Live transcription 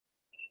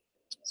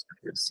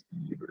Chris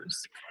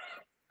Evers.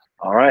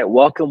 All right,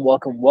 welcome,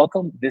 welcome,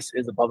 welcome. This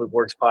is the Public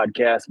Works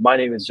Podcast. My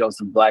name is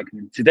Joseph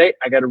Blackman. Today,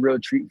 I got a real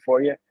treat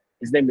for you.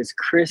 His name is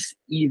Chris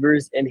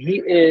Evers, and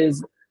he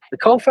is the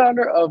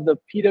co-founder of the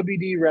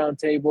PWD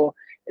Roundtable,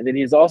 and then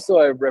he's also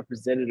a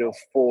representative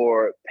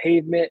for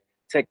Pavement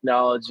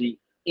Technology,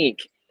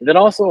 Inc., and then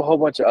also a whole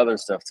bunch of other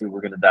stuff, too,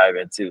 we're going to dive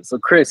into. So,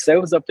 Chris, say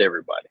what's up to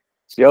everybody.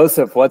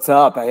 Joseph, what's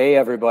up? Hey,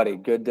 everybody.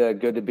 Good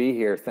to be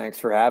here. Thanks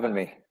for having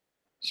me.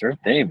 Sure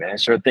thing, man.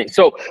 Sure thing.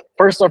 So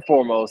first and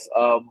foremost,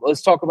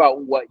 let's talk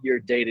about what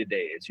your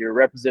day-to-day is. You're a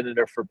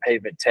representative for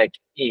Pavement Tech,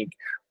 Inc.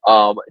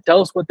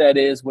 Tell us what that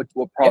is, what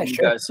problem you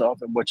guys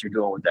solve, and what you're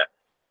doing with that.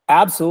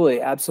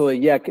 Absolutely.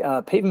 Absolutely. Yeah.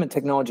 Pavement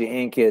Technology,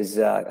 Inc. is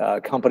a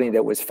company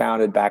that was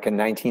founded back in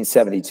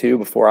 1972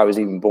 before I was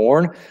even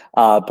born.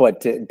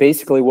 But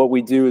basically what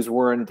we do is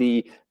we're in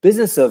the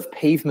business of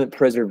pavement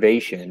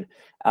preservation.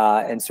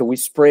 And so we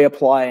spray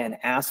apply an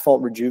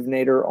asphalt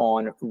rejuvenator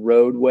on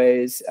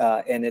roadways,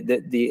 and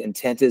the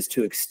intent is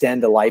to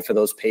extend the life of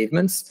those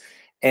pavements.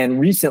 And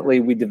recently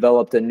we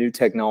developed a new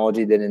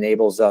technology that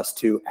enables us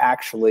to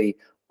actually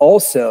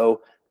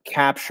also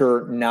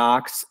capture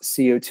NOx,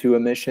 CO2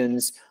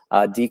 emissions,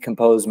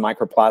 decompose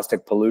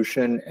microplastic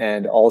pollution,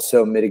 and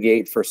also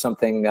mitigate for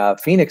something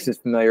Phoenix is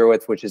familiar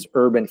with, which is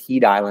urban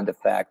heat island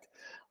effect.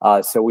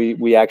 So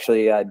we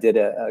actually did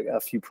a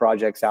few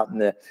projects out in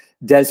the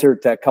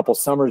desert a couple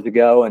summers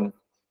ago, and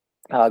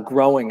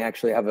growing.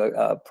 Actually have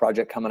a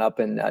project coming up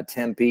in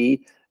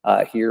Tempe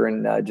here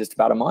in just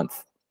about a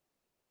month.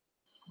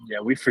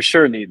 Yeah, we for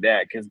sure need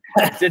that, because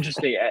it's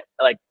interesting.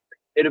 Like,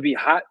 it'll be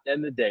hot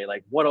in the day,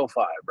 like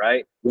 105,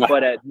 right? Yeah.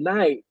 But at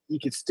night, you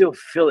can still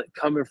feel it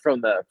coming from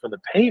the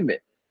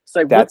pavement. It's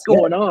like, what's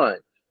going on?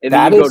 And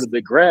then you go to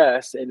the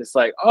grass, and it's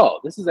like, oh,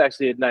 this is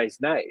actually a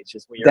nice night. It's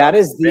just when you're that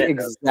is the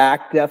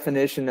exact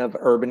definition of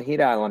urban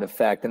heat island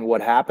effect. And what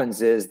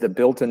happens is the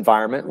built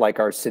environment, like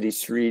our city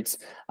streets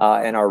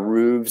and our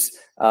roofs,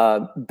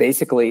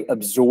 basically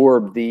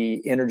absorb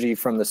the energy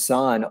from the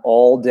sun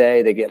all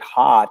day. They get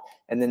hot,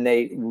 and then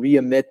they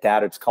re-emit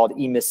that. It's called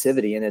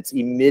emissivity, and it's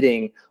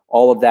emitting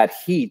all of that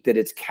heat that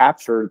it's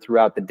captured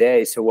throughout the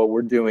day. So what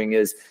we're doing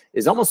is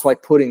almost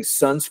like putting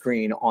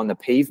sunscreen on the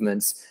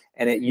pavements,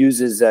 and it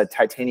uses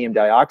titanium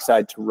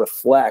dioxide to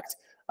reflect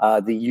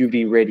the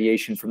UV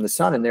radiation from the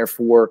sun, and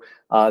therefore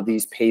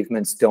these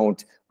pavements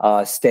don't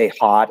stay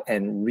hot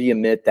and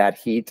re-emit that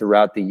heat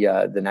throughout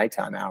the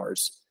nighttime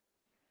hours.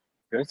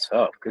 Good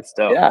stuff. Good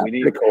stuff. Yeah,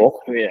 pretty cool.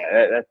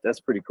 Yeah, that's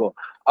pretty cool.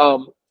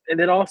 And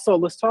then also,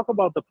 let's talk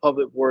about the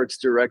Public Works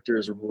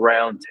Directors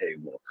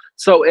Roundtable.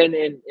 So, and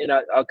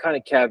I'll kind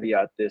of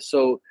caveat this.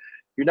 So,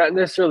 you're not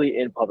necessarily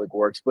in public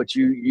works, but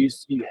you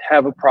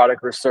have a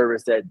product or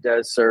service that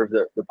does serve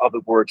the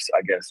public works,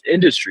 I guess,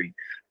 industry.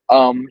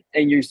 And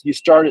you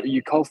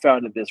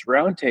co-founded this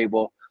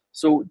roundtable.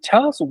 So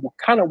tell us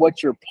kind of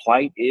what your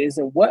plight is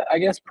and what, I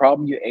guess,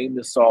 problem you aim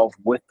to solve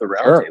with the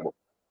roundtable. Sure.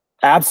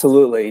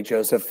 Absolutely,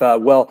 Joseph.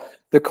 Well,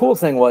 the cool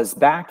thing was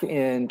back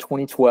in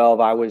 2012,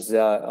 I was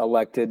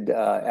elected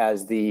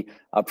as the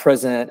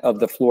president of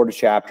the Florida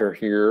chapter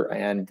here,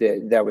 and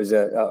that was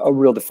a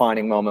real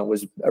defining moment.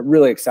 Was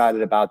really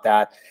excited about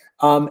that.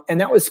 And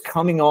that was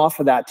coming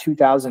off of that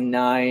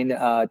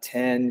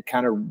 2009-10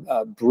 kind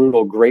of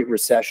brutal Great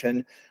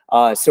Recession.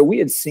 So we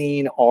had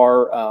seen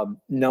our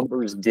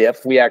numbers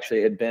dip. We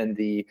actually had been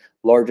the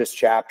largest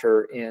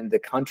chapter in the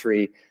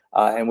country,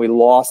 and we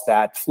lost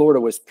that. Florida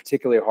was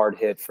particularly hard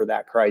hit for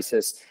that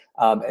crisis.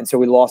 And so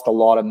we lost a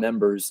lot of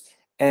members.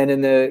 And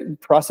in the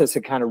process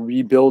of kind of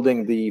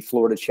rebuilding the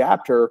Florida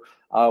chapter,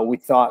 we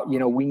thought,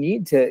 we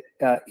need to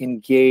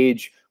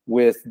engage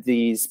with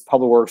these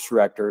public works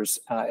directors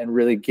and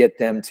really get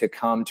them to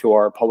come to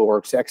our Public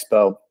Works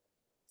Expo,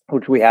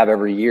 which we have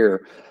every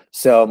year.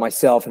 So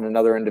myself and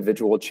another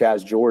individual,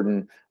 Chaz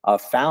Jordan,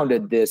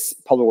 founded this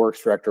Public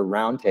Works Director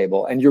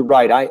Roundtable. And you're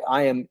right,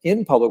 I am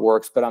in public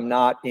works, but I'm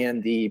not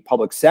in the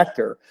public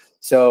sector.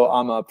 So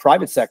I'm a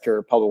private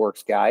sector public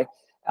works guy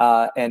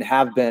and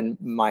have been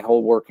my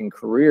whole working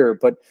career.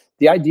 But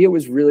the idea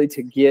was really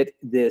to get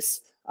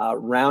this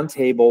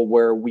roundtable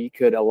where we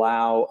could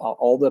allow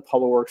all the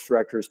public works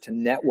directors to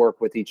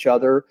network with each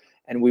other,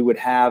 and we would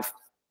have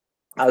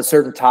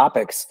certain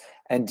topics.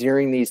 And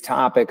during these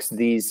topics,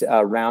 these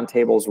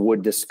roundtables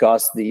would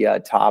discuss the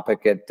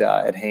topic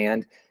at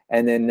hand,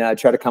 and then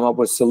try to come up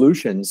with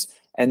solutions.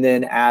 And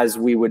then as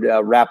we would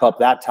wrap up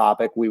that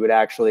topic, we would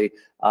actually,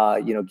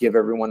 give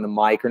everyone the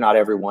mic, or not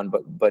everyone,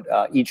 but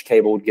each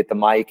table would get the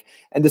mic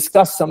and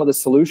discuss some of the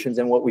solutions.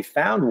 And what we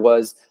found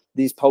was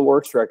these public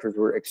works directors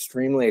were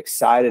extremely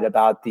excited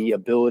about the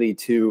ability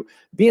to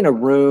be in a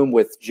room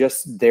with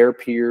just their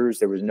peers.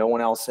 There was no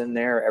one else in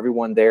there.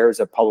 Everyone there is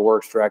a public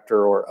works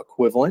director or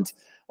equivalent,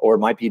 or it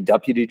might be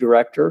deputy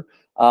director.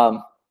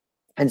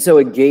 And so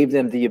it gave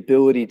them the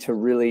ability to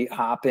really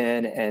hop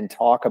in and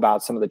talk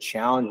about some of the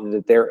challenges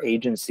that their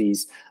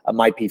agencies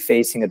might be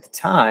facing at the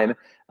time.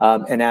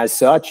 And as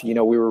such, we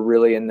were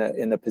really in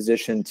the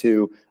position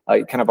to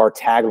kind of, our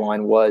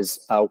tagline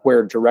was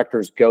where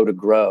directors go to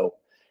grow.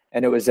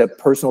 And it was a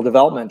personal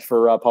development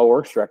for public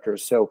works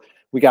directors. So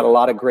we got a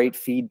lot of great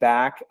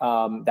feedback.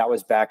 That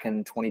was back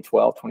in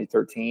 2012,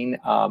 2013.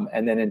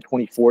 And then in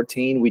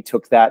 2014, we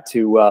took that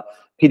to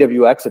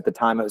PWX. At the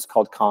time, it was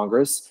called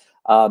Congress.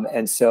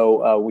 And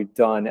so we've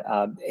done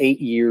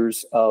 8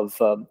 years of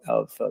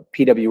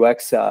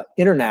PWX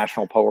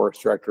International Public Works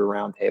Director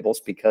Roundtables,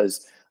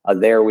 because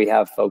there we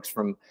have folks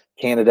from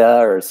Canada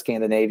or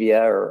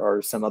Scandinavia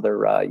or some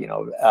other,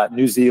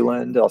 New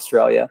Zealand,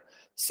 Australia.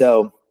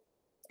 So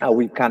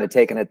we've kind of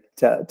taken it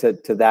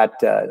to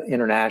that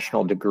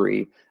international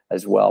degree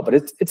as well. But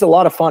it's a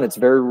lot of fun. It's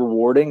very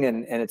rewarding,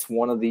 and it's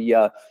one of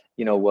the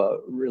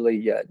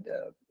really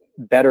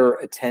better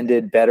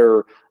attended,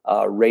 better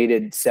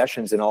rated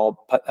sessions in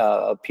all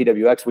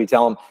PWX. We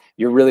tell them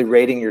you're really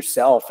rating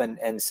yourself,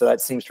 and so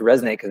that seems to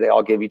resonate, because they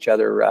all give each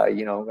other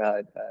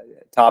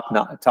top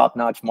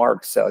notch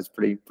marks. So it's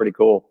pretty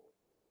cool.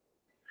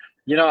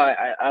 You know,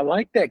 I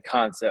like that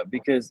concept,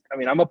 because I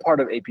mean, I'm a part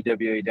of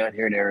APWA down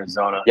here in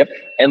Arizona. Yep.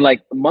 And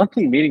like,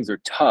 monthly meetings are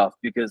tough,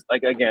 because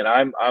like, again,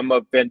 I'm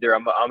a vendor.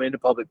 I'm into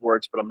public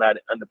works, but I'm not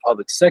in the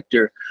public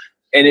sector.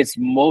 And it's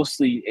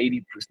mostly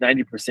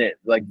 90%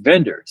 like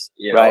vendors,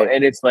 you know. Right.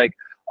 And it's like,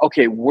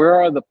 okay, where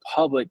are the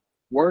public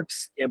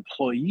works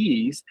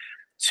employees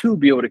to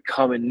be able to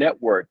come and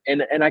network?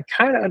 And I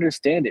kind of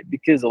understand it,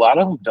 because a lot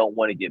of them don't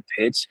want to get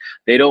pitched.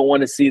 They don't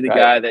want to see the Right.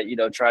 guy that, you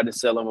know, tried to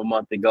sell them a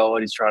month ago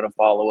and he's trying to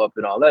follow up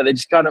and all that. They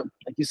just kind of,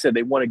 like you said,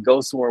 they want to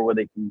go somewhere where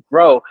they can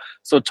grow.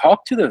 So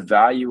talk to the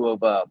value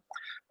of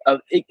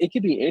it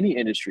could be any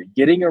industry,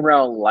 getting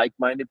around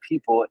like-minded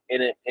people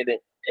in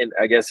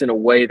I guess in a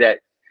way that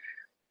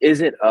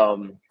isn't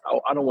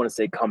I don't want to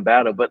say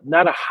combative, but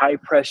not a high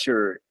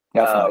pressure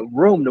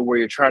room to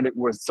where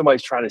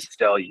somebody's trying to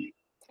sell you.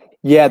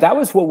 Yeah, that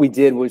was what we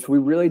did. Was we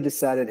really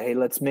decided, hey,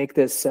 let's make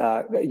this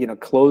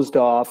closed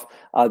off.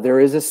 There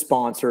is a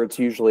sponsor. It's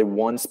usually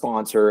one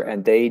sponsor,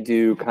 and they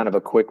do kind of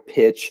a quick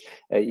pitch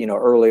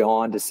early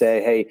on to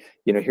say, hey,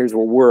 here's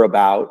what we're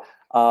about.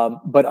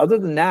 But other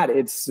than that,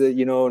 it's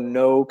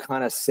no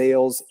kind of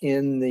sales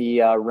in the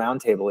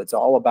roundtable. It's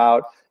all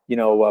about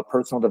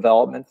personal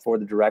development for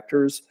the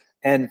directors,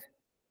 and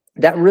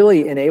that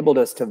really enabled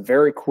us to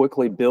very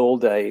quickly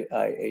build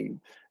a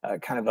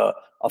kind of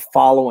a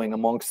following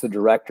amongst the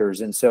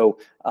directors. And so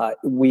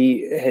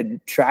we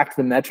had tracked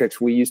the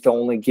metrics. We used to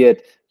only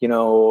get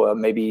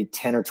maybe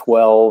 10 or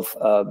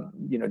 12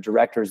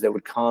 directors that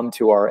would come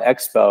to our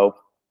expo.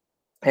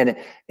 And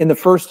in the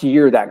first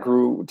year, that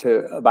grew to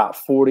about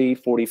 40,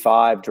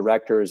 45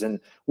 directors. And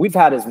we've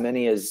had as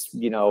many as,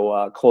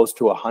 close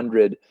to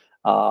 100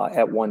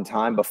 at one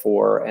time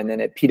before. And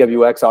then at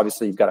PWX,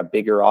 obviously, you've got a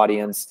bigger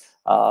audience.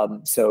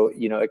 So,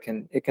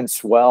 it can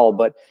swell,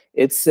 but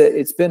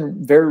it's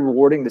been very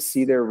rewarding to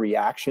see their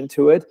reaction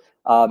to it.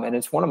 And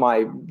it's one of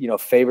my,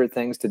 favorite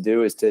things to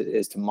do is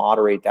to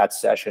moderate that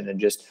session and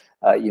just,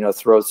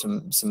 throw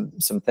some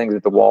things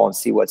at the wall and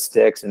see what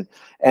sticks.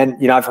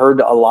 And I've heard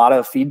a lot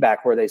of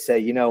feedback where they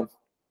say,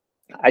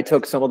 I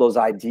took some of those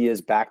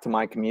ideas back to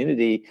my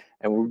community,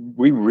 and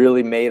we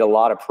really made a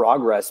lot of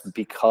progress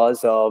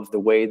because of the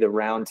way the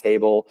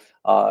roundtable,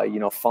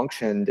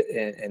 functioned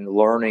and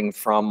learning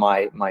from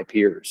my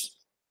peers.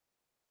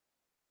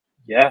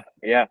 Yeah.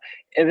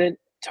 And then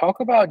talk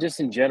about just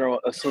in general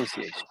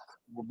associations.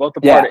 We're both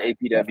a part of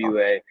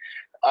APWA.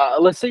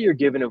 Let's say you're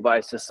giving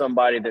advice to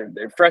somebody,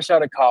 they're fresh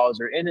out of college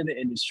or into the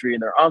industry,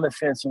 and they're on the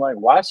fence. They're like,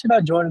 why should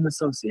I join an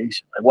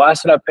association? Like, why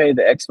should I pay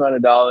the X amount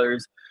of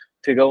dollars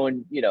to go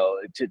and,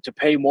 to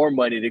pay more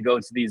money to go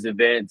to these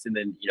events, and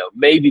then,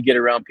 maybe get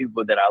around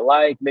people that I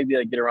like, maybe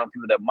I get around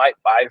people that might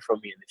buy from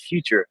me in the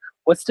future?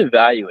 What's the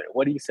value in it?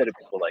 What do you say to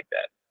people like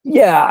that?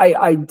 Yeah,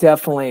 I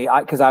definitely,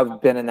 because I've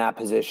been in that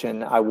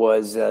position. I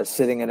was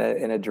sitting in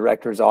a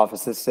director's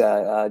office. This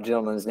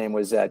gentleman's name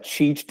was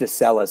Cheech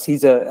DeCellis.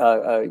 He's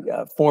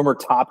a former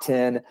top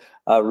 10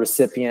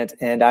 recipient.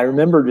 And I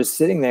remember just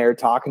sitting there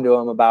talking to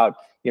him about,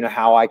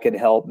 how I could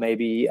help,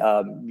 maybe,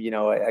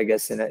 I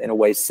guess in a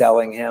way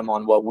selling him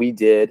on what we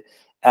did.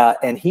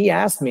 And he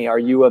asked me, are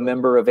you a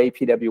member of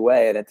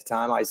APWA? And at the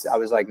time I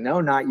was like,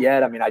 no, not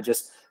yet. I mean, I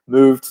just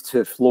moved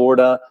to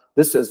Florida.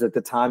 This was at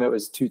the time, it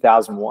was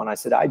 2001. I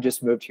said, I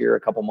just moved here a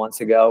couple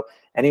months ago.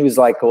 And he was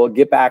like, well,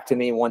 get back to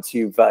me once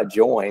you've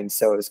joined.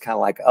 So it was kind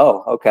of like,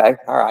 oh, okay.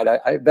 All right.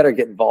 I better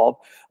get involved.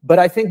 But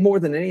I think more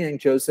than anything,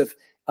 Joseph,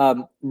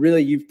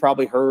 really, you've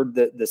probably heard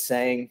the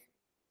saying,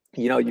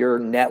 your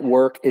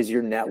network is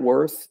your net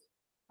worth.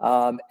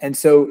 And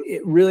so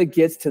it really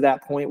gets to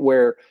that point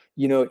where,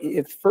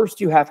 if first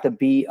you have to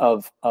be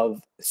of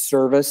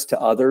service to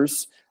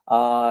others,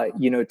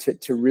 to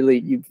really,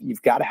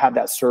 you've got to have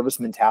that service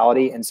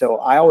mentality. And so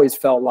I always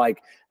felt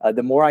like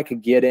the more I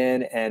could get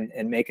in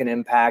and make an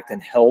impact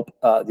and help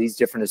these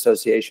different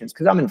associations,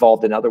 because I'm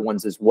involved in other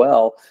ones as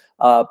well.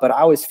 But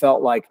I always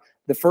felt like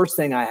the first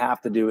thing I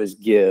have to do is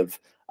give.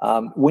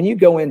 When you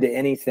go into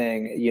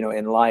anything,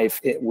 in life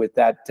with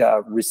that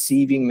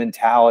receiving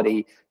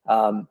mentality,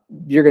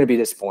 you're going to be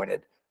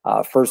disappointed.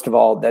 First of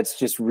all, that's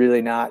just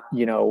really not,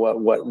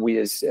 what we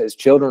as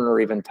children are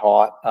even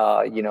taught,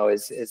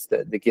 is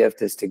the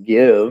gift is to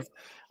give.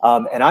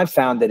 And I've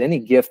found that any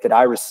gift that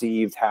I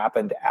received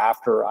happened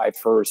after I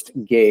first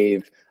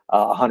gave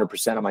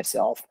 100% of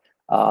myself.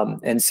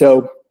 And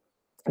so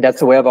that's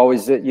the way I've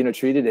always,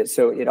 treated it.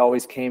 So it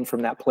always came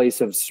from that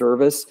place of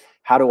service.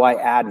 How do I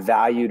add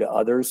value to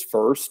others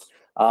first?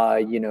 So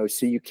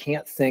you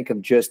can't think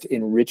of just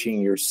enriching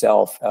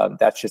yourself.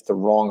 That's just the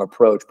wrong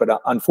approach.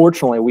 But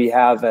unfortunately, we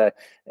have an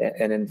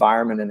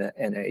environment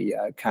and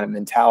a kind of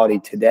mentality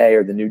today,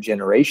 or the new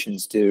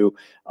generations do,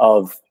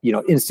 of,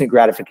 instant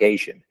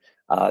gratification.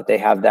 They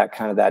have that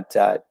kind of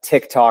that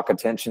TikTok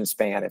attention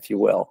span, if you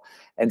will.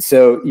 And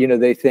so,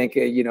 they think,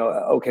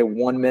 okay,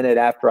 1 minute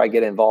after I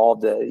get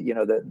involved,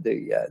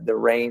 the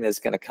rain is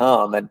going to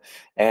come,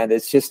 and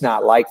it's just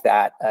not like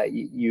that.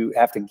 You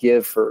have to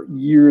give for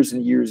years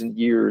and years and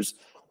years.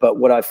 But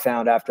what I've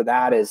found after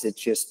that is it's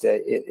just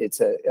it's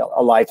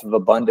a life of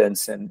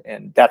abundance,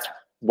 and that's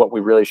what we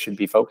really should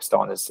be focused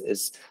on,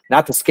 is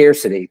not the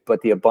scarcity,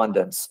 but the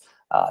abundance.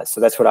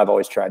 So that's what I've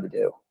always tried to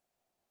do.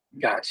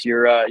 Gosh,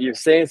 you're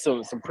saying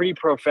some pretty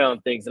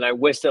profound things, and I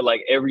wish that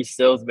like every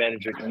sales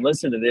manager can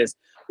listen to this,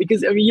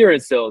 because I mean you're in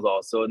sales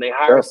also, and they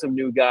hire some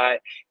new guy,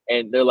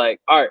 and they're like,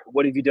 "All right,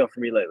 what have you done for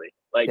me lately?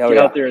 Like, get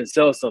out there and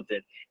sell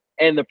something."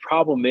 And the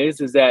problem is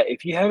that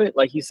if you haven't,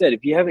 like you said,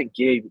 if you haven't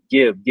give,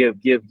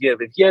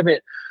 if you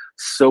haven't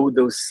sowed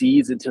those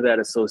seeds into that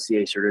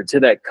association or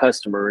to that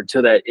customer or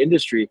to that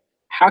industry,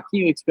 how can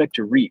you expect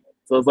to reap?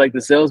 So it's like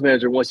the sales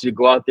manager wants you to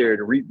go out there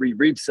and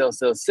reap, sell.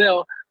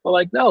 Well,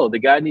 like, no, the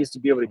guy needs to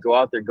be able to go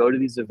out there, go to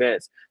these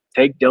events,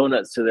 take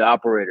donuts to the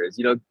operators,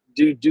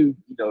 do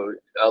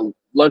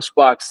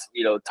lunchbox,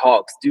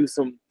 talks, do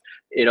some,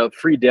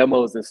 free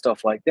demos and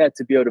stuff like that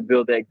to be able to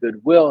build that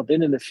goodwill.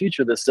 Then in the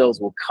future, the sales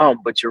will come.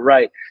 But you're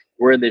right.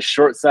 We're in this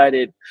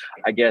short-sighted,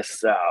 I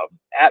guess,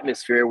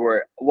 atmosphere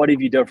where, what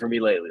have you done for me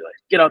lately? Like,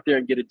 get out there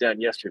and get it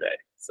done yesterday.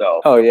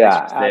 So, oh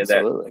yeah,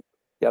 absolutely.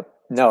 Yep.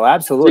 No,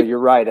 absolutely. You're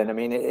right. And I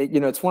mean,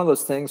 it's one of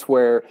those things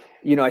where,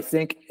 I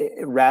think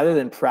rather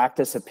than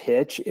practice a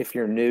pitch, if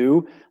you're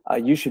new,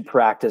 you should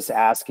practice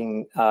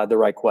asking the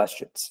right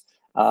questions,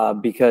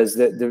 because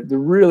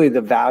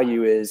the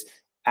value is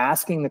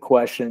asking the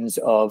questions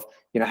of,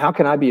 how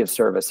can I be of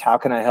service? How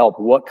can I help?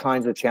 What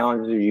kinds of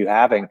challenges are you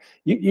having?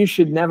 You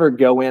should never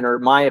go in, or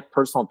my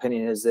personal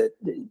opinion is that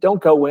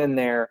don't go in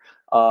there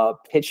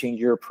pitching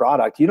your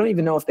product. You don't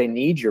even know if they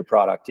need your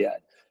product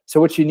yet. So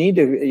what you need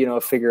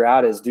to, figure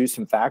out is do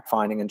some fact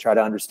finding and try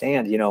to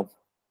understand,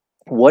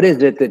 what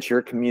is it that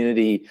your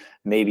community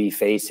may be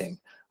facing?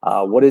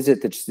 What is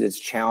it that's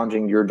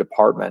challenging your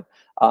department?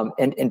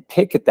 And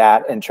pick at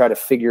that and try to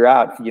figure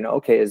out,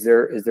 okay, is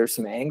there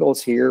some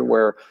angles here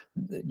where,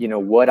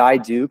 what I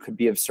do could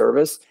be of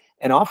service?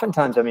 And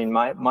oftentimes, I mean,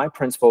 my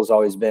principle has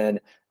always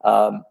been,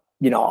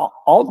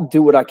 I'll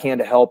do what I can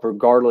to help,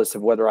 regardless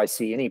of whether I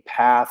see any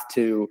path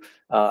to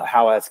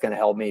how that's going to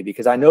help me,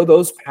 because I know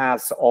those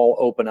paths all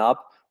open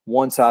up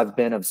once I've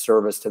been of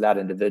service to that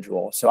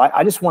individual. So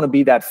I just want to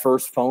be that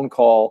first phone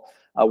call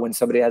when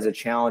somebody has a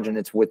challenge and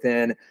it's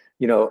within,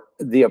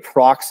 the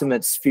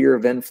approximate sphere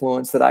of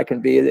influence that I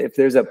can be. If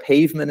there's a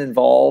pavement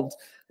involved,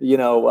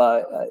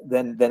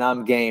 then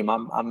I'm game.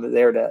 I'm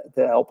there to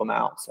help them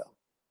out. So.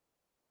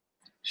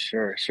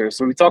 Sure.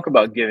 So we talk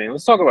about giving.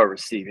 Let's talk about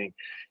receiving.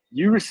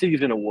 You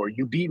received an award.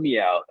 You beat me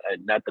out.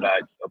 Not that I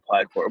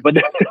applied for it, but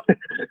it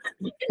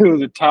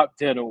was a top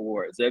 10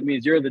 awards. That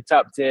means you're in the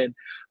top 10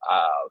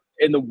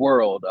 in the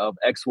world of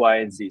X, Y,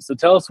 and Z. So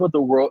tell us what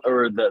the world,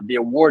 or the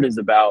award is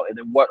about, and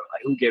then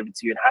who gave it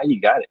to you and how you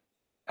got it.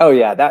 Oh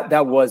yeah,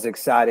 that was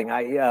exciting.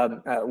 I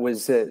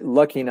was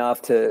lucky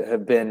enough to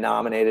have been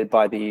nominated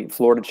by the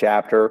Florida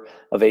chapter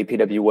of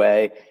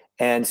APWA.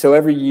 And so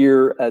every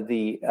year,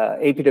 the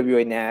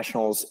APWA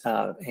Nationals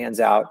hands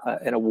out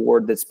an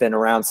award that's been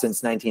around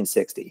since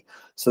 1960.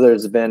 So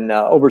there's been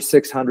over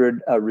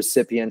 600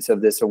 recipients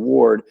of this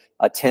award,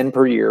 10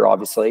 per year,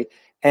 obviously.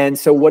 And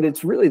so what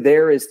it's really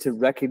there is to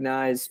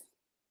recognize,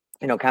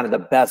 kind of the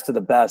best of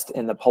the best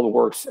in the public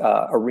works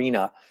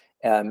arena,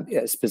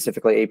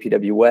 specifically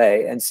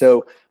APWA. And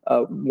so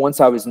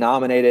once I was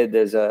nominated,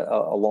 there's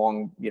a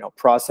long,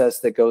 process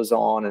that goes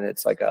on, and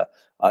it's like a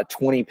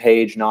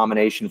 20-page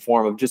nomination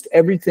form of just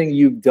everything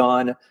you've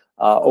done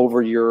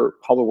over your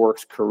public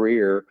works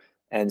career.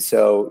 And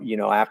so,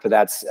 after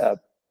that's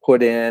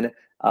put in,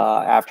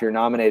 after you're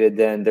nominated,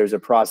 then there's a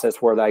process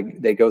where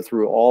they go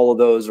through all of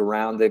those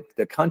around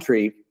the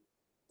country,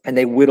 and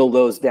they whittle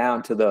those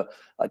down to the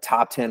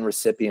top 10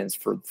 recipients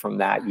from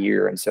that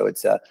year. And so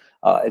it's a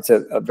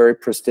very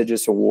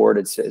prestigious award.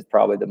 It's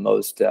probably the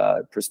most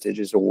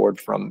prestigious award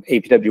from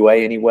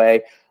APWA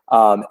anyway.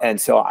 And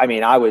so, I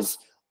mean, I was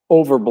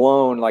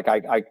overblown. Like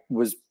I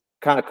was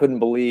kind of couldn't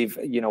believe,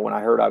 when I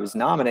heard I was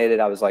nominated,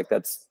 I was like,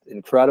 that's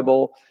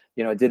incredible.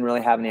 I didn't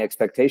really have any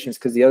expectations,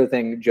 because the other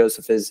thing,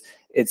 Joseph, is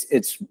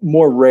it's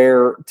more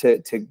rare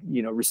to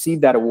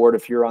receive that award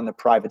if you're on the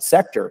private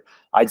sector.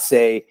 I'd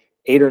say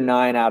 8 or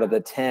 9 out of the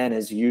 10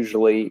 is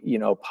usually,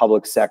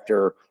 public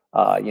sector,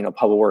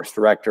 public works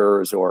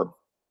directors or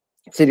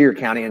city or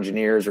county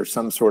engineers or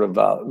some sort of,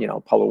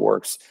 public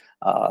works,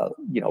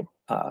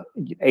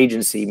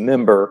 agency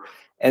member.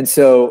 And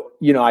so,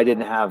 I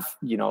didn't have,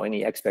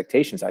 any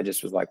expectations. I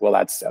just was like, well,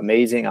 that's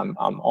amazing. I'm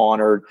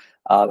honored.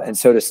 And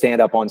so to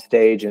stand up on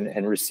stage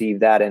and receive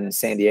that in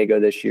San Diego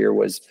this year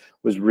was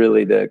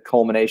really the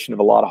culmination of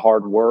a lot of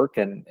hard work,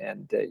 and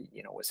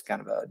was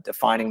kind of a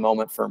defining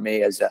moment for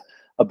me, as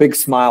a big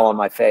smile on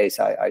my face,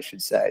 I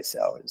should say.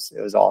 So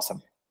it was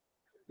awesome.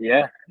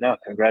 Yeah, no,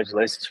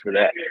 congratulations for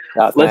that.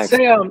 Let's Thanks.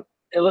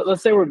 say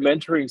let's say we're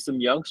mentoring some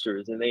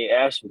youngsters and they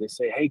ask you, they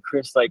say, "Hey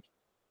Chris, like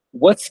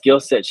what skill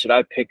set should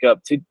I pick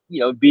up to,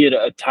 be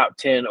a top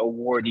 10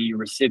 awardee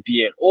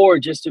recipient, or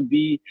just to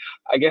be,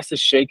 I guess, a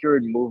shaker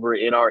and mover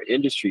in our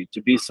industry,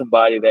 to be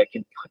somebody that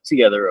can put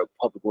together a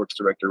public works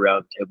director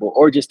roundtable,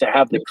 or just to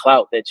have the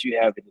clout that you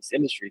have in this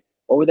industry?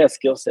 What would that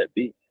skill set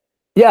be?"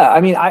 Yeah,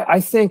 I mean, I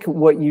think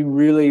what you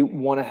really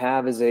want to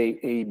have is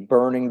a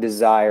burning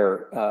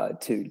desire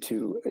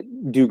to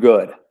do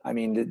good. I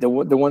mean, the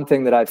one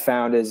thing that I've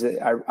found is that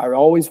I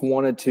always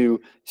wanted to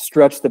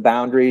stretch the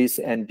boundaries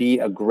and be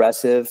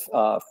aggressive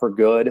for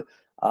good,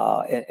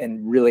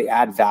 and really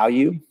add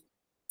value.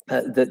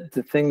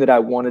 The thing that I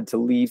wanted to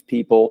leave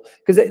people,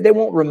 because they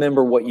won't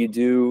remember what you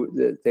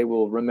do, they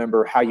will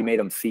remember how you made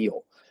them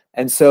feel.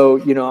 And so,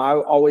 I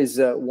always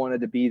wanted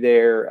to be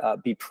there,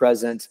 be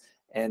present,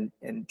 and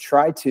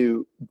try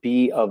to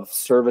be of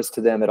service to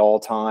them at all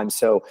times.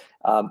 So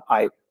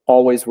I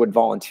always would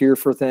volunteer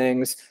for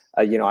things.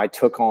 I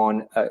took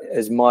on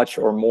as much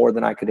or more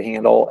than I could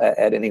handle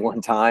at any one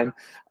time.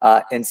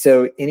 And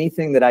so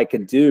anything that I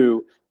could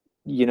do,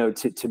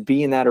 to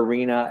be in that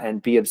arena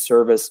and be of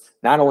service,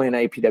 not only in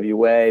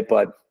APWA,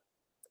 but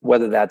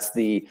whether that's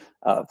the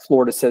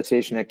Florida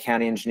Association of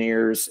County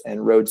Engineers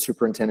and Road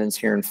Superintendents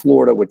here in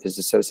Florida, which is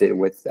associated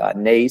with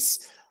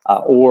NACE,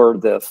 or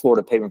the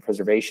Florida Pavement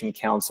Preservation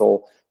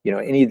Council,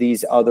 any of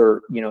these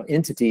other,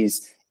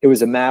 entities. It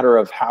was a matter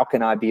of how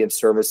can I be of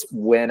service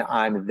when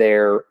I'm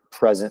there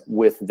present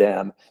with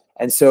them.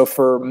 And so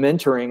for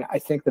mentoring, I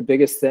think the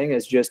biggest thing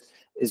is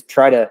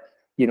try to,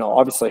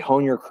 obviously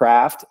hone your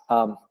craft.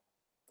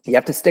 You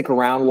have to stick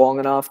around long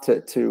enough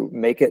to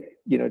make it,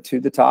 to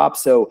the top.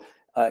 So,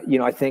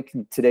 I think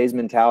today's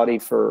mentality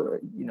for,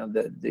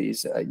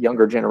 these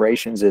younger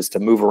generations is to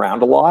move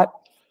around a lot.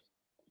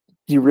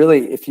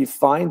 If you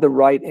find the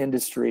right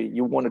industry,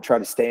 you want to try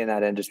to stay in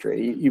that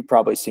industry. You've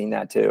probably seen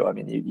that too. I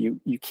mean,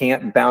 you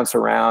can't bounce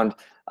around,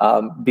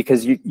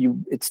 because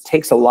it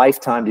takes a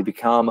lifetime to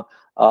become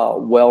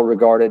well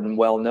regarded and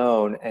well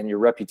known, and your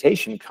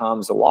reputation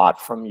comes a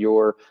lot from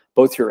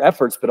both your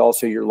efforts, but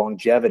also your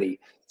longevity.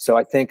 So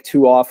I think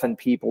too often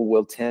people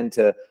will tend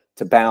to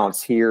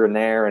bounce here and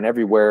there and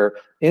everywhere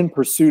in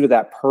pursuit of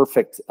that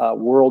perfect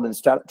world,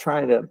 instead of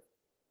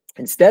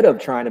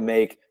trying to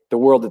make the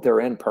world that they're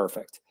in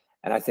perfect.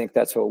 And I think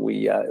that's what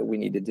we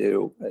need to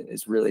do,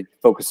 is really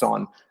focus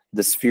on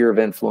the sphere of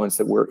influence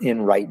that we're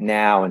in right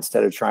now,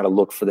 instead of trying to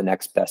look for the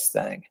next best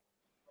thing.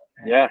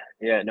 Yeah,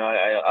 no,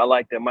 I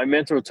like that. My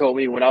mentor told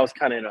me when I was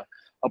kind of in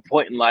a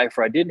point in life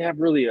where I didn't have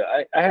really,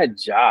 I had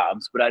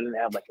jobs, but I didn't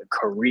have like a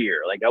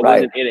career. Like I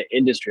wasn't in an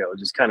industry. I was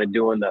just kind of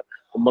doing the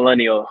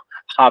millennial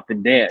hop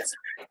and dance.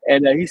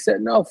 And he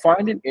said, no,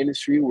 find an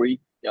industry where you,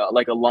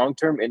 like a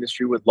long-term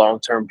industry with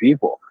long-term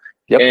people.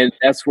 Yep. And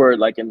that's where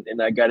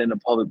and I got into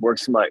public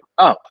works. I'm like,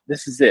 oh,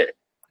 this is it.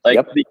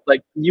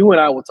 Like you and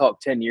I will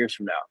talk 10 years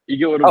from now. You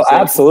get what I'm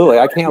saying? Absolutely.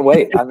 I can't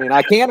wait. I mean,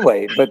 I can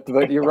wait, but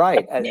you're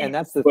right. And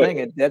that's the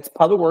thing. That's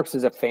public works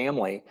is a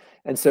family.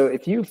 And so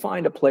if you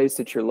find a place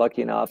that you're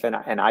lucky enough, and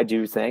I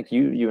do think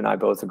you and I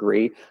both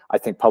agree, I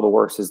think public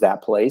works is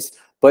that place.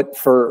 But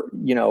for,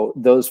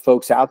 those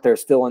folks out there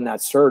still in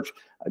that search,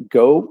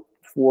 go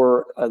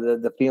for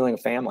the feeling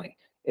of family.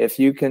 If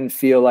you can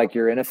feel like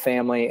you're in a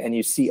family and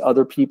you see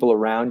other people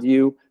around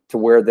you to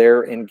where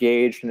they're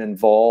engaged and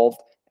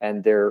involved,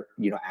 and they're,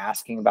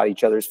 asking about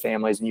each other's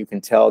families, and you can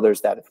tell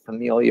there's that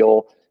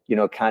familial,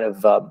 kind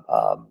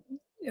of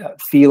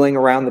feeling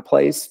around the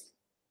place,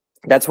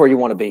 that's where you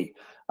want to be.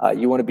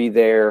 You want to be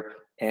there,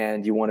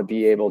 and you want to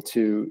be able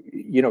to,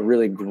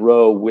 really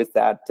grow with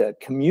that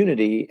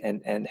community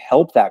and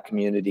help that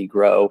community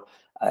grow.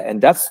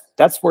 And that's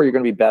where you're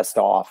going to be best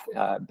off,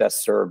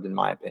 best served, in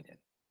my opinion.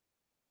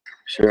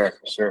 Sure.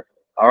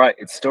 All right,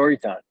 it's story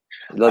time.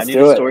 Let's do it.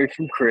 I need a story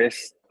from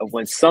Chris of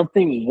when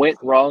something went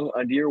wrong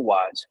under your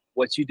watch,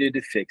 what you did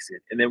to fix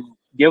it, and then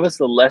give us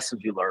the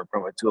lessons you learned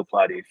from it to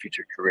apply to your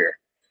future career.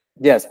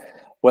 Yes.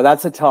 Well,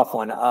 that's a tough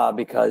one,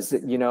 because,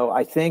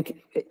 I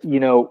think,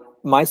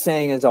 my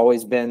saying has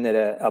always been that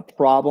a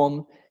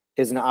problem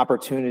is an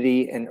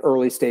opportunity in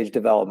early stage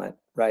development,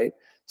 right?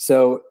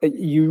 So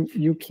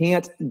you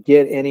can't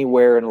get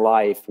anywhere in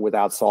life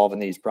without solving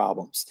these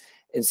problems.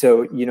 And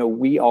so,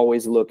 we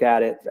always look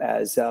at it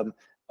as,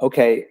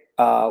 okay,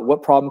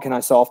 what problem can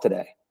I solve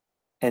today?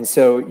 And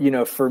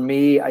so, for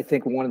me, I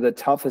think one of the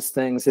toughest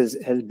things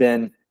has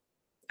been,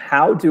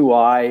 how do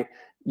I,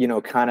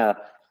 kind of,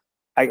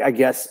 I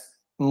guess,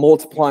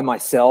 multiply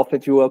myself,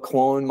 if you will,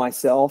 clone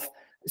myself.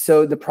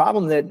 So the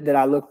problem that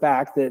I look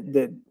back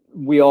that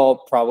we all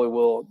probably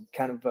will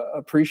kind of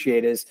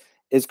appreciate is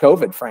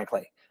COVID,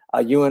 frankly.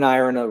 You and I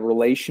are in a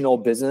relational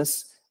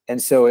business.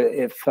 And so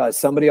if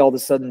somebody all of a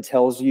sudden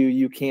tells you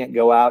you can't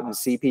go out and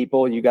see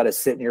people, you got to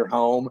sit in your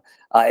home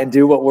and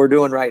do what we're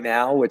doing right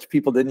now, which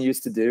people didn't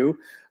used to do,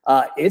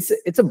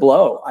 it's a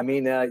blow. I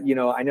mean, you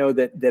know, I know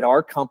that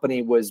our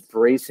company was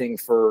bracing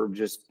for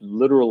just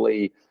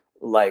literally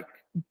like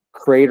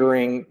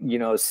cratering, you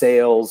know,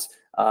 sales,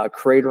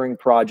 cratering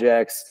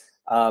projects.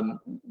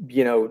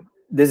 You know,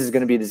 this is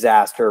going to be a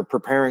disaster,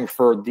 preparing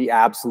for the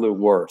absolute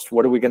worst.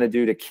 What are we going to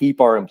do to keep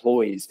our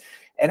employees?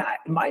 And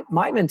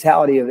my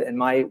mentality and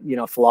my, you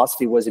know,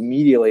 philosophy was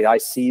immediately I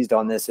seized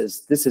on this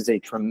as this is a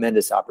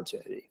tremendous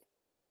opportunity.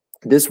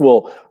 This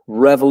will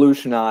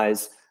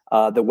revolutionize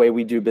the way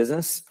we do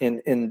business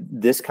in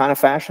this kind of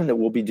fashion, that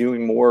we'll be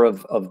doing more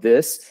of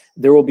this.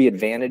 There will be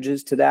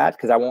advantages to that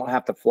because I won't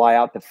have to fly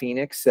out to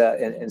Phoenix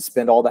and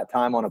spend all that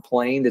time on a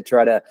plane to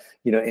try to,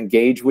 you know,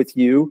 engage with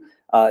you.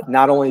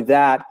 Not only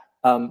that,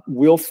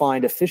 we'll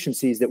find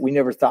efficiencies that we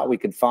never thought we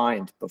could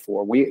find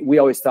before. We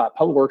always thought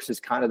public works is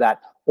kind of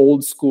that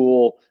old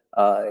school,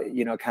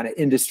 you know, kind of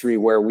industry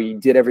where we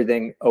did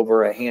everything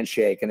over a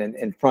handshake and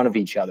in front of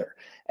each other.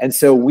 And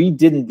so we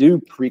didn't do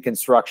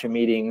pre-construction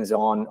meetings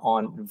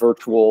on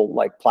virtual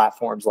like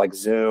platforms like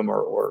Zoom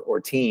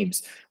or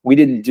Teams. We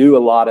didn't do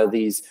a lot of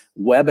these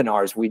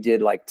webinars. We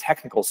did like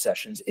technical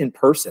sessions in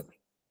person.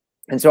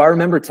 And so I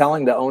remember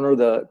telling the owner of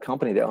the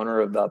company, the owner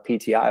of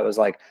PTI, I was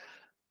like,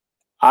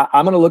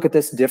 I'm going to look at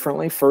this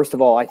differently. First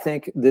of all, I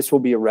think this will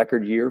be a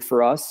record year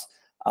for us.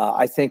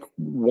 I think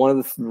one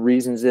of the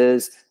reasons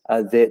is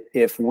that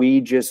if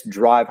we just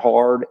drive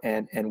hard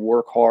and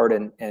work hard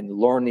and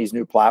learn these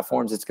new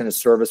platforms, it's going to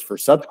serve us for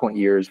subsequent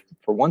years,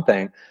 for one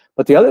thing.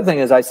 But the other thing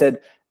is, I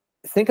said,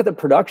 think of the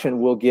production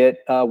we'll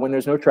get when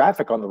there's no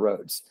traffic on the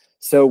roads.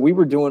 So we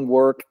were doing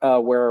work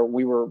where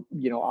we were,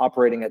 you know,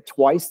 operating at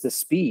twice the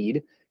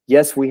speed.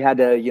 Yes, we had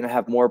to, you know,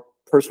 have more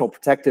personal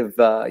protective,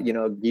 you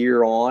know,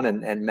 gear on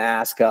and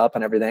mask up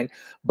and everything.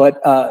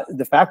 But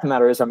the fact of the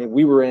matter is, I mean,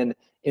 we were in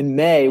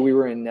May, we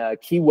were in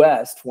Key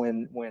West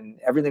when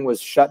everything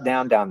was shut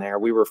down there.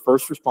 We were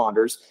first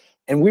responders,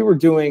 and we were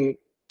doing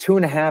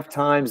 2.5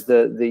 times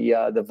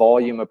the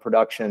volume of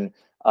production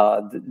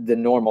the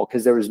normal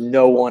because there was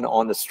no one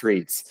on the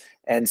streets.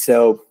 And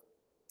so,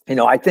 you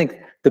know, I think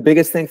the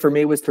biggest thing for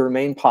me was to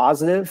remain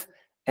positive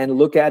and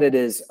look at it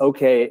as,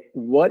 okay,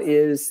 what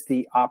is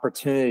the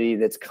opportunity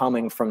that's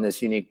coming from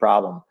this unique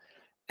problem?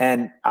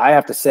 And I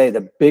have to say,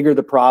 the bigger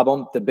the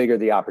problem, the bigger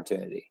the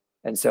opportunity.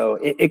 And so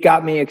it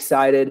got me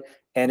excited,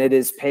 and it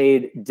has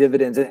paid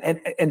dividends.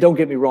 And don't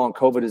get me wrong,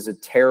 COVID is a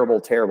terrible,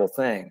 terrible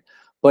thing.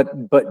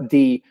 But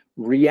the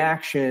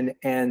reaction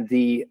and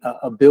the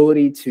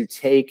ability to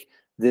take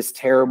this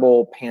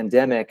terrible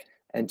pandemic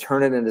and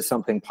turn it into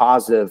something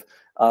positive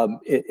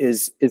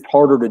is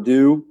harder to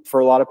do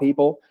for a lot of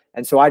people.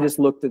 And so I just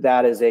looked at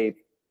that as a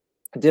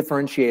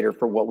differentiator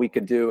for what we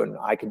could do and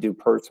I could do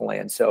personally.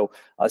 And so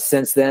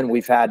since then,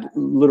 we've had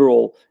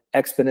literal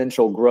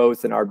exponential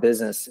growth in our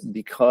business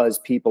because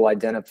people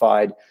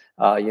identified,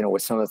 you know,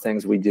 with some of the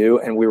things we do,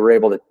 and we were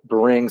able to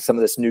bring some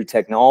of this new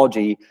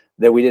technology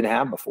that we didn't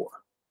have before.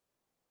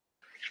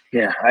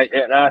 Yeah,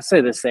 I say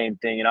the same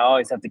thing, and I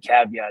always have to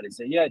caveat and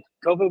say, yeah,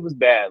 COVID was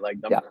bad. Like,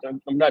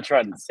 I'm not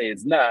trying to say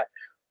it's not,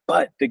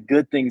 but the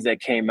good things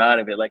that came out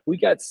of it, like we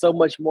got so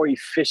much more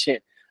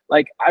efficient.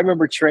 Like I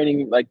remember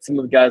training like some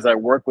of the guys I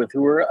work with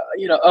who were,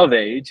 you know, of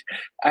age.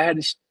 I had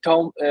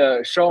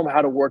to show them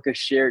how to work a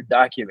shared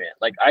document.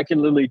 Like I can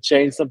literally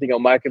change something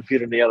on my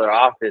computer in the other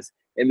office,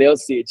 and they'll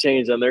see it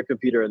change on their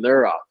computer in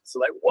their office. So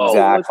like, whoa,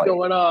 exactly. What's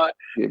going on?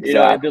 Exactly. You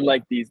know, and then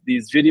like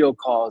these video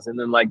calls, and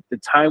then like the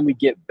time we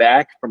get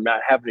back from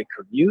not having to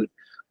commute,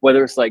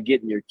 whether it's like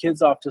getting your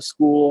kids off to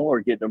school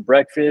or getting them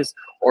breakfast,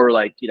 or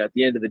like, you know, at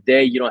the end of the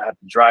day, you don't have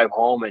to drive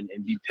home and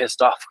be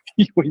pissed off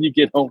when you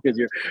get home because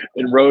you're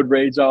in road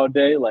rage all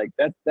day. Like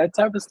that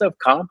type of stuff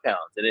compounds.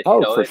 And it, you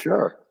know, for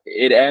sure.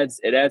 It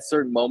adds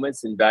certain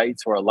moments and value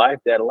to our life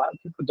that a lot of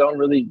people don't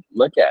really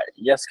look at.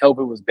 Yes,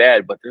 COVID was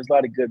bad, but there's a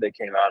lot of good that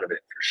came out of it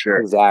for sure.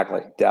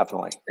 Exactly.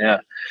 Definitely. Yeah.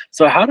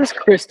 So how does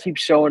Chris keep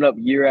showing up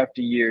year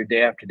after year,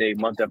 day after day,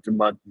 month after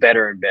month,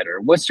 better and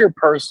better? What's your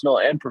personal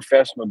and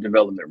professional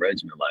development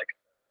regimen like?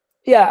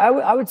 Yeah,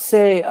 I would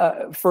say,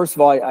 first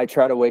of all, I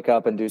try to wake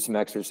up and do some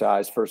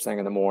exercise first thing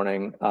in the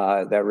morning.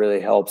 That really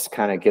helps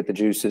kind of get the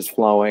juices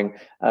flowing.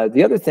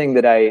 The other thing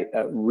that I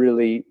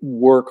really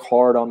work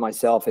hard on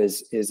myself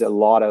is a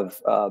lot of,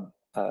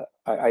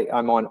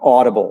 I'm on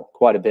Audible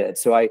quite a bit.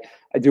 So I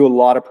do a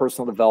lot of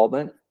personal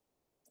development.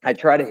 I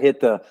try to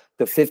hit the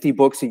 50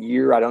 books a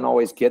year. I don't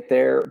always get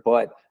there,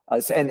 but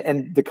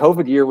and the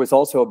COVID year was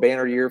also a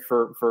banner year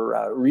for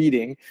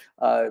reading.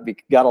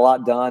 Got a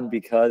lot done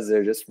because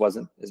there just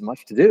wasn't as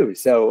much to do.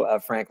 So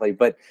frankly,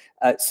 but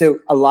so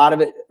a lot of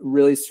it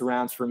really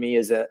surrounds for me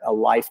as a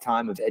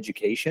lifetime of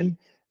education.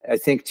 I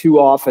think too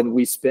often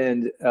we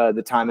spend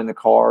the time in the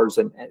cars,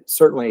 and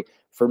certainly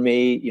for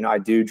me, you know, I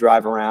do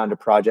drive around to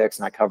projects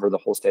and I cover the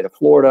whole state of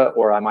Florida,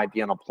 or I might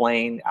be on a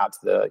plane out to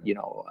the, you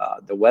know,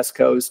 the West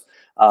Coast,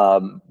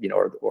 you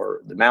know,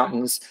 or the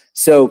mountains.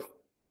 So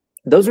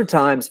those are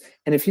times,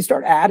 and if you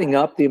start adding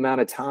up the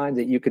amount of time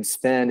that you could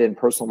spend in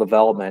personal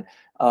development,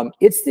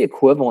 it's the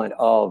equivalent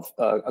of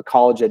a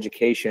college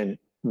education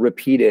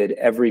repeated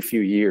every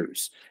few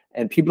years.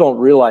 And people don't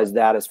realize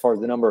that as far as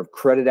the number of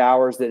credit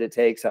hours that it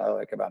takes,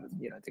 like about,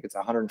 I think it's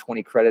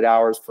 120 credit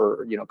hours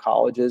for,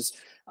 colleges.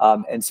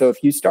 And so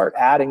if you start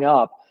adding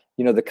up,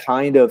 the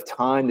kind of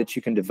time that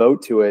you can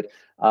devote to it,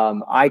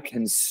 I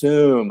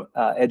consume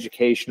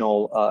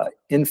educational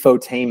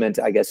infotainment,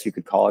 I guess you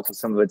could call it, because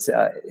some of it's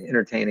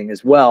entertaining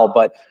as well,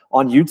 but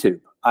on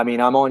YouTube. I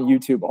mean, I'm on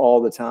YouTube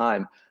all the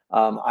time.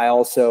 I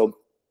also,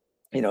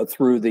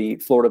 through the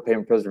Florida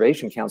Pavement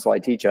Preservation Council, I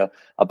teach a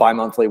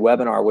bi-monthly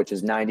webinar, which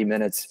is 90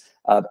 minutes.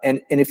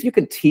 And if you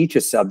can teach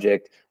a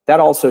subject, that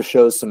also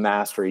shows some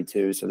mastery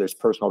too. So there's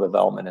personal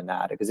development in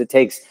that, because it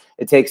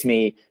takes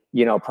me,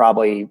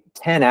 probably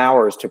 10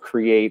 hours to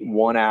create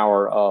 1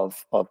 hour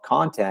of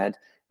content.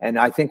 And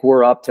I think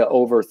we're up to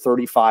over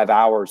 35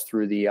 hours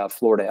through the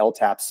Florida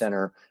LTAP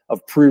Center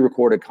of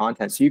pre-recorded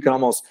content. So you can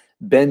almost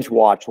binge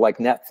watch like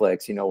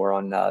Netflix. We're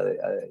on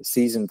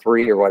season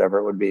 3 or whatever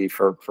it would be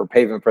for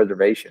pavement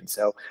preservation.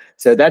 So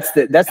that's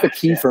the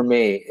key for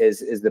me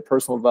is the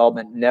personal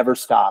development never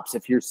stops.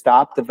 If you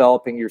stop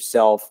developing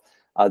yourself,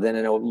 then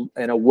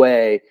in a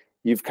way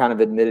you've kind of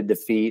admitted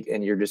defeat,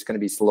 and you're just going to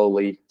be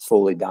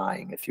slowly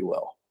dying, if you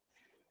will.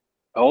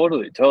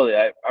 Totally.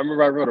 I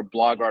remember I wrote a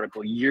blog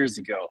article years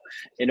ago,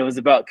 and it was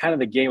about kind of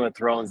the Game of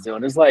Thrones deal.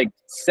 And it was like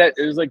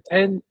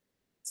 10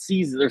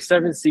 seasons or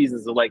 7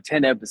 seasons of like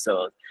 10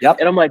 episodes. Yep.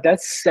 And I'm like,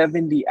 that's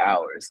 70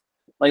 hours.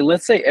 Like,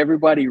 let's say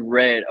everybody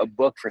read a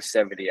book for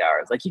 70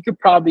 hours. Like, you could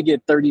probably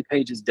get 30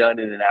 pages done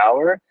in an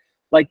hour.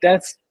 Like,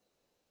 that's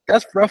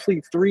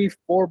roughly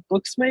 3-4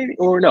 books, maybe.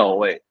 Or no,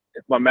 wait,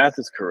 if my math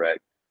is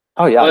correct.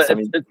 Oh yeah,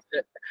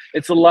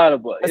 it's a lot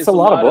of books. It's a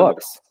lot of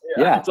books.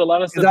 Yeah, it's a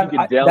lot of stuff you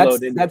can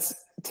download. That's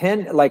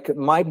 10. Like,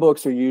 my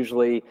books are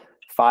usually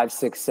 5,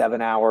 6,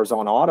 7 hours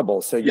on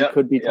Audible. So you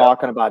could be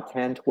talking about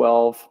 10,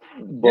 12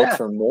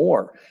 books or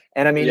more.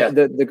 And I mean,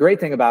 the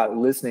great thing about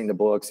listening to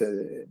books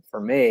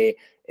for me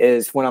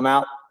is when I'm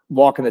out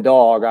walking the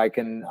dog, I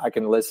can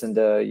listen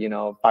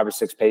to 5 or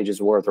 6 pages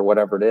worth or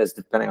whatever it is,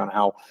 depending on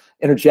how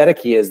energetic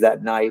he is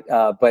that night.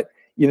 But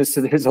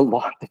so there's a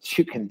lot that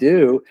you can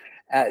do.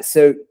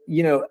 So,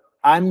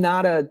 I'm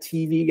not a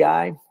TV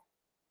guy.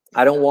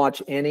 I don't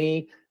watch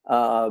any,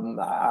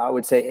 I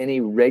would say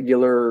any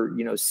regular,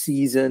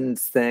 seasoned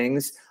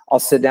things. I'll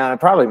sit down, and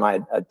probably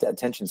my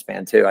attention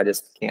span too. I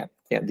just can't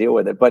deal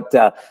with it. But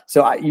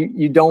so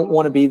you don't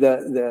want to be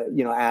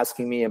the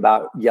asking me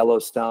about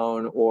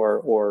Yellowstone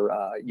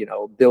or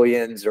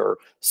Billions or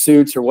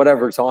Suits or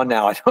whatever it's on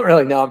now. I don't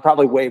really know. I'm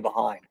probably way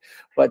behind.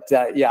 But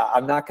yeah,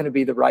 I'm not going to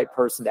be the right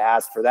person to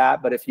ask for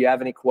that. But if you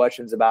have any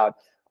questions about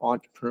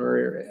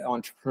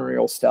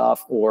entrepreneurial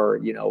stuff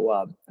or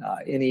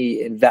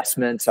any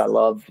investments, I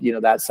love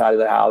that side of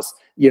the house,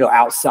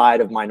 outside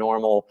of my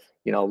normal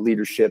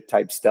leadership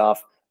type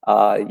stuff,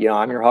 I'm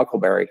your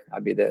huckleberry.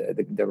 I'd be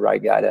the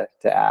right guy to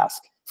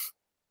ask.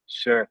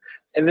 Sure.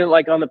 And then,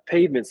 like, on the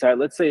pavement side,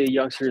 let's say a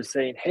youngster is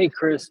saying, hey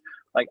Chris,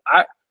 like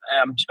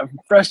I'm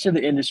fresh to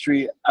the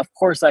industry. Of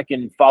course I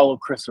can follow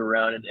Chris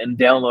around and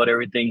download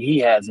everything he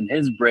has in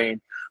his brain.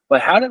 But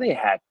how do they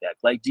hack that?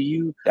 Like, do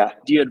you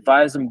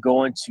advise them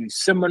going to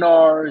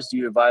seminars? Do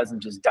you advise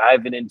them just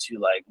diving into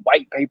like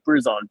white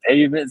papers on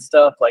pavement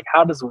stuff? Like,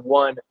 how does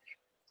one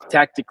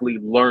tactically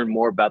learn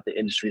more about the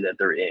industry that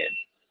they're in?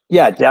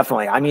 Yeah,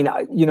 definitely. I mean,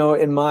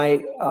 in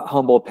my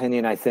humble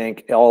opinion, I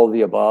think all of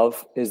the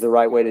above is the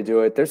right way to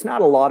do it. There's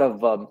not a lot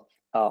of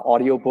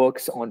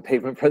audiobooks on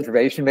pavement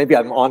preservation. Maybe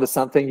I'm onto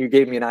something. You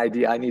gave me an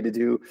idea. I need to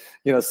do,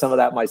 some of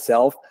that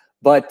myself.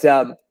 But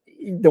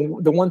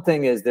the one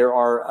thing is there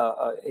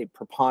are a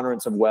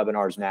preponderance of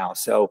webinars now.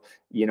 So,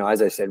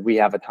 as I said, we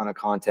have a ton of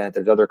content.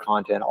 There's other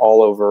content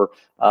all over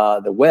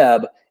the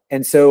web.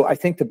 And so I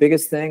think the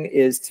biggest thing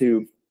is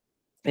to,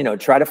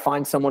 try to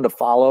find someone to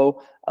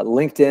follow.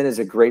 LinkedIn is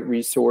a great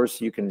resource.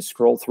 You can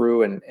scroll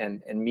through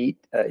and meet,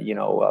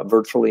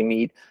 virtually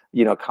meet,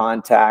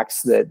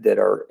 contacts that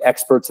are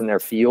experts in their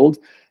field.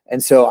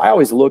 And so I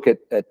always look at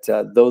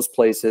those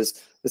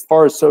places. As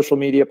far as social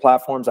media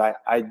platforms, I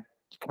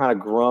kind of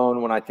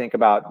groan when I think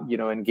about,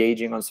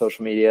 engaging on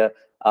social media,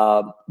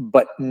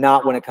 but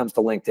not when it comes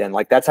to LinkedIn.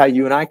 Like, that's how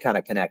you and I kind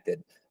of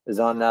connected, is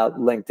on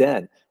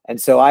LinkedIn. And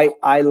so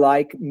I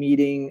like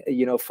meeting,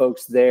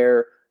 folks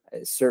there.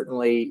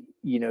 Certainly,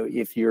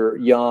 if you're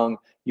young,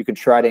 you can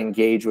try to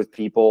engage with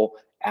people,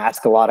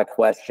 ask a lot of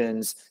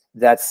questions.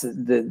 That's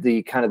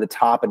the kind of the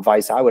top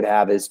advice I would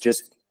have, is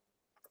just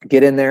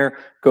get in there,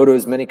 go to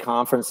as many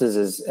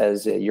conferences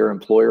as your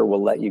employer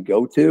will let you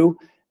go to.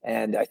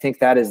 And I think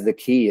that is the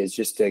key, is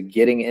just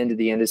getting into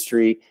the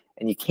industry.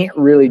 And you can't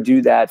really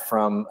do that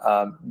from,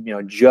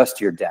 just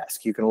your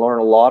desk. You can learn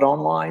a lot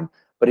online,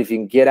 but if you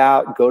can get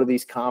out, go to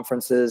these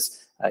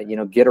conferences,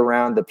 get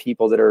around the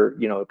people that are,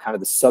 kind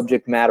of the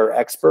subject matter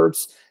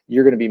experts,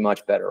 you're going to be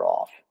much better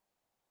off.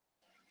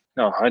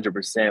 No,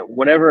 100%.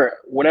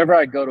 Whenever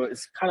I go to it,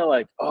 it's kind of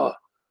like, oh,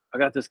 I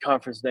got this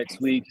conference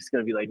next week. It's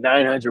going to be like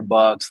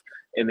 $900.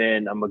 and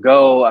then I'm gonna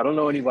go. I don't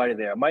know anybody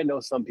there. I might know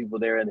some people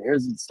there, and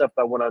here's the stuff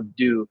I want to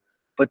do.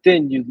 But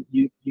then you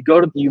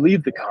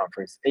leave the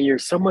conference, and you're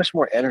so much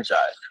more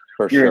energized.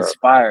 For You're sure.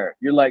 inspired.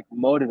 You're like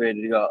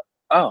motivated to go,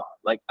 oh,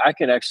 like I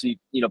can actually,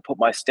 put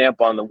my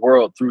stamp on the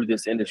world through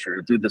this industry,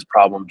 or through this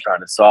problem I'm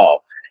trying to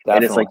solve. And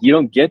it's Definitely. like you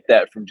don't get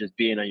that from just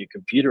being on your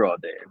computer all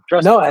day.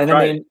 Trust No, me, and I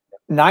try it. mean,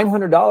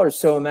 $900.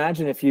 So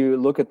imagine if you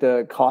look at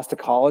the cost of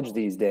college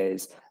these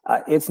days,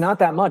 it's not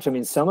that much. I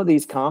mean, some of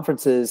these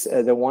conferences,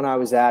 the one I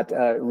was at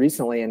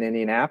recently in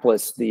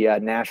Indianapolis, the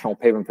National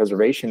Pavement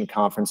Preservation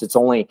Conference, it's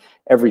only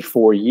every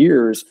 4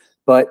 years.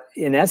 But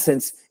in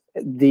essence,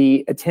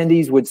 the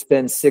attendees would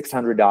spend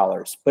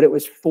 $600, but it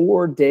was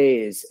 4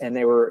 days and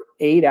they were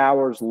 8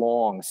 hours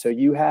long. So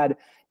you had,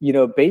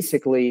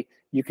 basically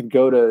you could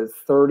go to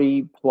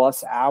 30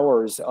 plus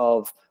hours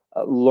of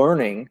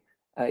learning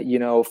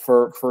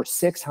for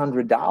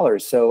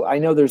 $600. So I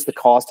know there's the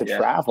cost of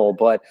travel,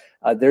 but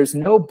there's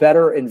no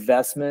better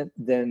investment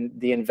than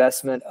the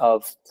investment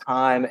of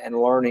time and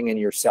learning in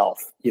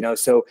yourself.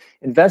 So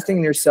investing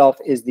in yourself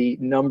is the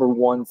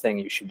 #1 thing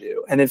you should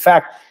do. And in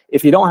fact,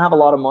 if you don't have a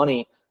lot of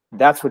money,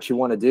 that's what you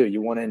want to do.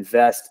 You want to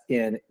invest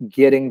in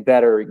getting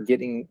better,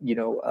 getting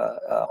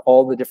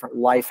all the different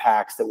life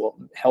hacks that will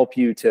help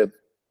you to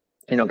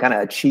kind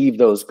of achieve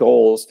those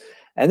goals.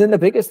 And then the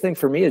biggest thing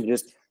for me is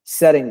just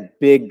setting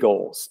big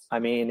goals. I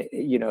mean,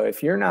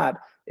 if you're not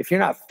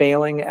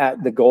failing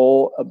at the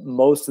goal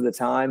most of the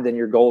time, then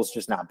your goal is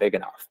just not big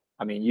enough.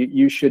 I mean,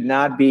 you should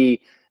not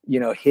be,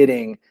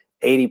 hitting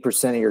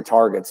 80% of your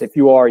targets. If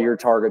you are, your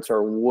targets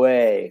are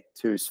way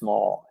too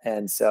small.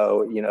 And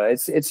so,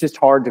 it's just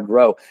hard to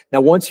grow.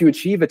 Now, once you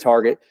achieve a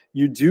target,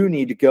 you do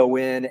need to go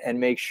in and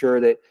make sure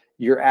that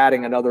you're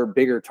adding another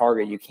bigger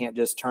target. You can't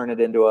just turn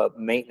it into a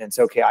maintenance.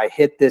 Okay, I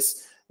hit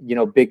this,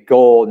 big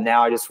goal.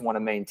 Now I just want to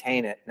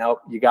maintain it. No,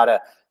 you gotta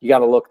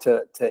look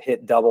to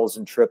hit doubles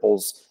and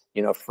triples,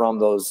 from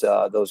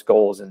those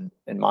goals. In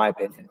my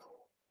opinion.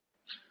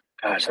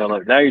 Gosh,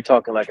 now you're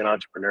talking like an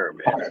entrepreneur,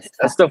 man.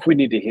 That's stuff we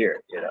need to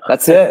hear.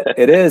 That's it.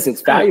 It is.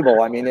 It's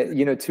valuable. I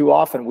mean, too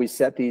often we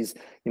set these,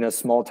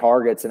 small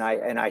targets, and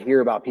I hear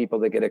about people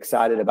that get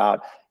excited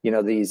about,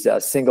 these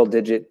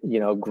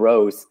single-digit,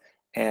 growth.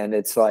 And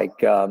it's like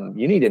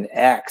you need an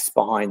X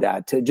behind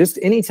that to just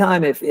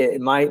anytime. If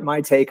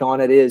my take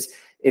on it is,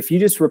 if you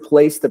just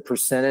replace the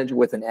percentage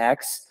with an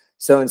X,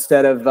 so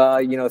instead of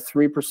 3%,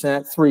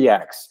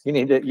 3X, you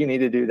need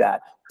to do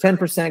that.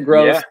 10%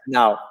 growth. Yeah.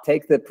 Now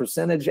take the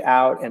percentage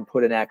out and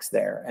put an X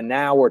there, and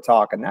now we're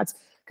talking. That's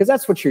because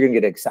that's what you're gonna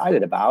get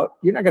excited about.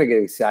 You're not gonna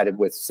get excited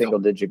with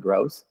single-digit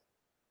growth.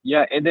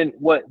 Yeah, and then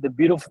what the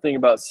beautiful thing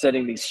about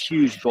setting these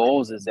huge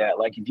goals is that,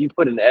 like, if you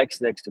put an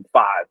X next to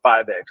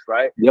 5X,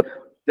 right? Yep.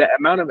 The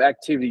amount of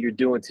activity you're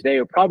doing today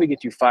will probably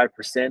get you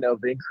 5%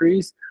 of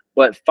increase,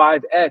 but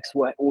 5X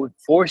will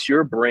force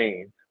your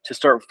brain to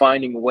start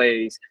finding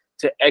ways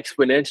to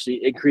exponentially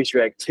increase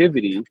your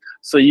activity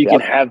so you can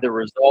have the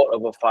result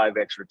of a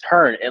 5X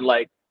return. And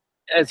like,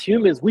 as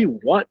humans, we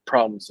want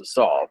problems to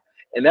solve.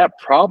 And that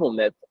problem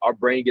that our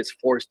brain gets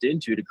forced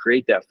into to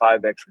create that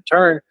 5X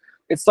return,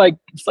 it's like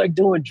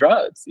doing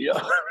drugs,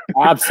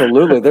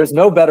 Absolutely. There's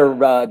no better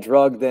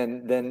drug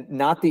than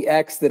not the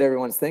X that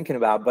everyone's thinking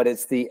about, but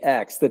it's the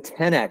X, the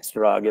 10X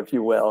drug, if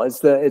you will. It's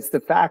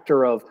the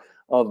factor of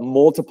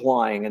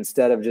multiplying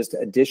instead of just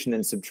addition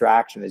and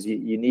subtraction. Is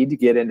you need to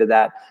get into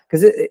that,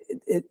 because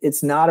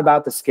it's not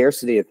about the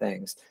scarcity of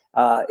things.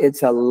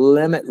 It's a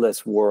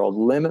limitless world,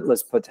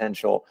 limitless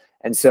potential.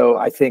 And so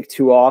I think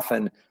too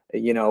often,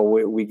 we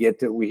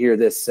hear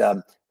this,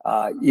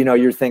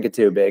 you're thinking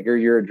too big, or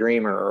you're a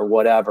dreamer, or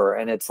whatever.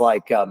 And it's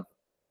like,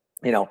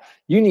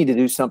 you need to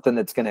do something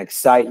that's going to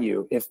excite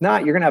you. If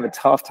not, you're going to have a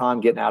tough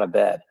time getting out of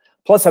bed.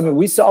 Plus, I mean,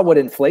 we saw what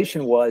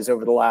inflation was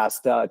over the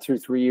last 2 or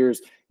 3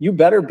 years. You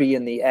better be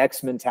in the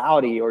X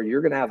mentality, or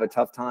you're going to have a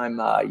tough time,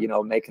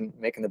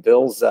 making the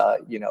bills,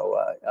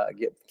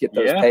 get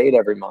those paid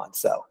every month.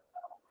 So.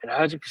 And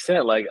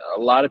 100%, like a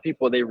lot of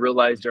people, they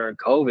realized during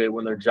COVID,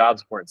 when their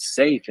jobs weren't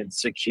safe and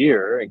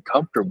secure and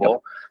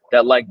comfortable,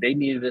 that like they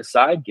needed a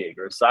side gig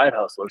or a side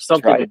hustle or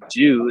something to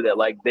do that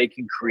like they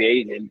can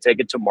create and take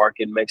it to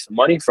market and make some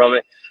money from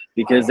it,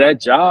 because that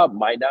job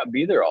might not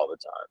be there all the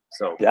time.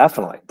 So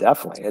definitely,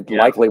 it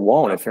likely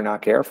won't if you're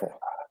not careful.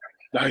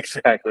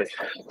 Exactly.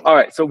 All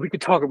right, so we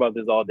could talk about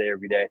this all day,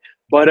 every day,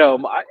 but I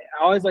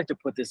always like to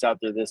put this out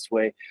there this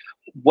way.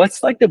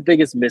 What's like the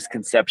biggest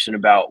misconception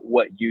about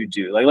what you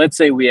do? Like, let's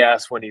say we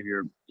ask one of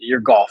your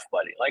golf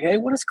buddy, like, hey,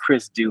 what does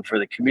Chris do for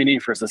the community,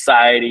 for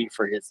society,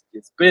 for his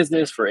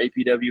business, for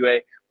APWA?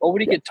 What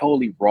would he get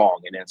totally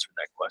wrong in answering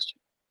that question?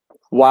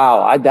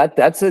 Wow,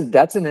 that's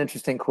an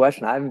interesting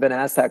question. I haven't been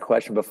asked that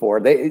question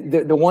before.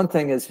 The one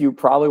thing is, you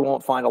probably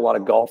won't find a lot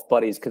of golf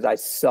buddies, because I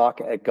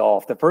suck at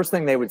golf. The first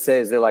thing they would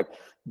say is, they're like,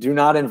 do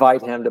not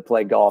invite him to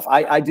play golf.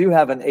 I do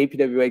have an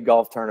APWA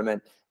golf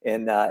tournament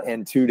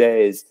in 2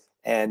 days,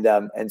 and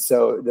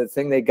so the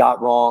thing they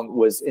got wrong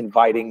was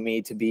inviting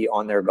me to be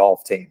on their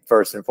golf team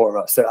first and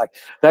foremost. They're like,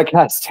 that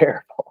guy's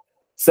terrible.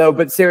 So,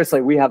 but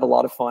seriously, we have a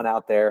lot of fun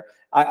out there.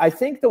 I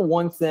think the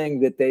one thing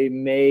that they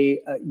may,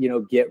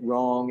 get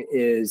wrong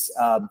is,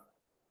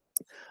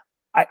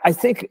 I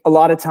think a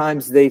lot of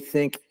times they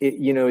think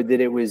that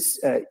it was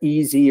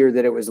easy or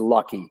that it was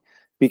lucky,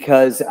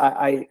 because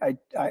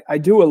I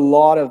do a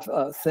lot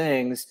of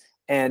things,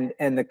 and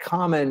the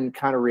common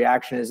kind of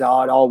reaction is,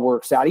 oh, it all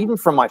works out. Even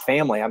from my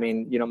family. I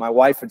mean, my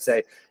wife would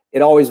say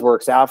it always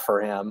works out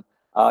for him.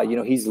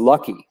 He's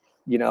lucky,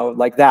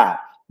 like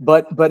that.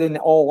 But in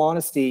all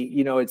honesty,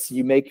 it's,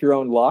 you make your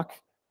own luck.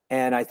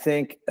 And I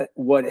think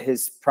what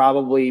has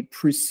probably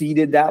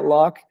preceded that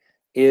luck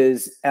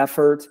is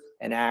effort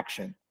and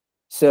action.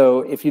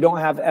 So if you don't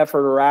have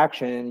effort or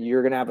action,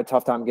 you're going to have a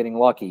tough time getting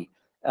lucky.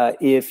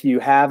 If you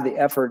have the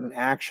effort and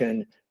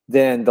action,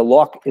 then the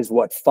luck is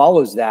what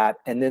follows that,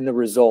 and then the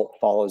result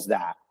follows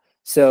that.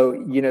 So,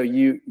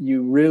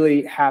 you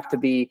really have to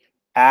be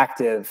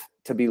active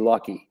to be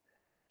lucky.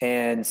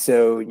 And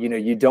so,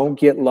 you don't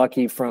get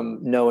lucky from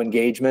no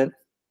engagement.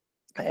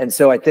 And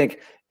so I think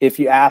if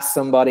you ask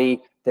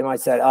somebody, they might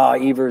say, oh,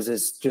 Evers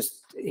is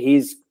just,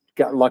 he's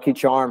got lucky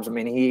charms. I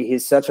mean,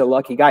 he's such a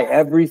lucky guy.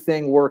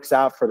 Everything works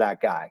out for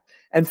that guy.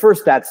 And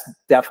first, that's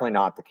definitely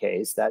not the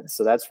case.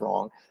 So that's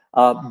wrong.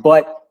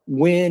 But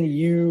when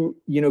you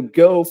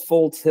go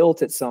full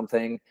tilt at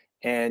something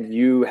and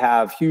you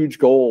have huge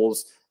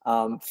goals,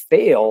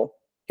 fail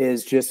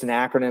is just an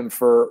acronym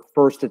for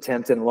first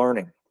attempt in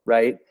learning,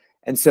 right?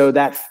 And so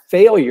that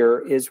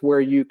failure is where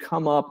you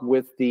come up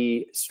with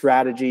the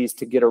strategies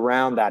to get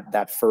around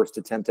that first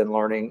attempt in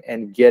learning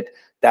and get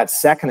that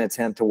second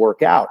attempt to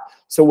work out.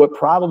 So what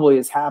probably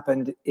has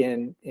happened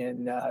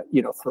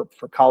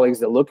for colleagues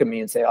that look at me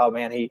and say, oh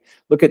man,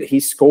 he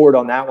scored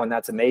on that one,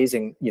 that's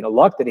amazing,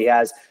 luck that he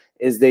has,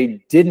 is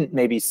they didn't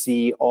maybe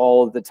see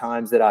all of the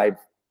times that I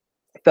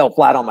fell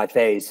flat on my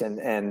face and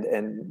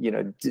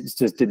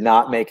just did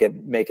not make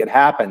it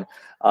happen.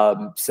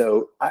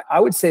 So I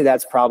would say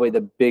that's probably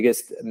the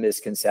biggest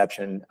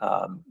misconception,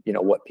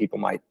 what people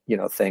might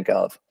think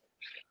of.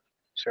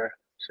 Sure.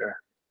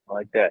 I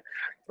like that.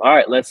 All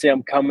right, let's say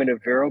I'm coming to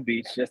Vero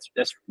Beach.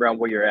 That's around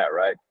where you're at,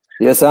 right?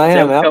 Yes, I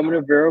am. I'm coming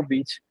to Vero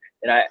Beach,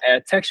 and I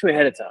text you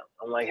ahead of time.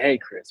 I'm like, hey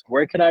Chris,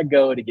 where can I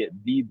go to get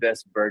the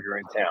best burger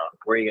in town?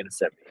 Where are you gonna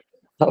send me?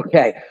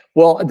 Okay,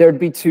 well, there'd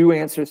be two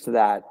answers to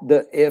that.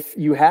 If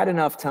you had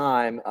enough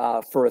time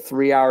for a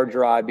 3-hour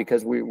drive,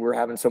 because we were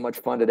having so much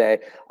fun today,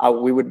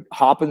 we would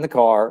hop in the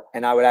car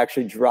and I would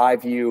actually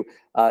drive you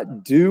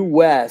due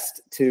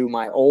west to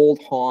my old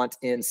haunt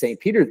in St.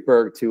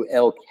 Petersburg, to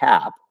El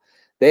Cap.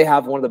 They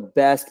have one of the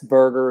best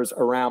burgers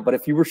around. But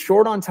if you were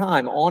short on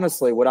time,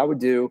 honestly, what I would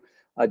do,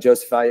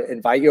 Joseph, I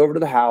invite you over to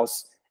the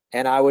house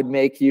and I would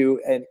make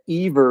you an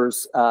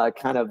Evers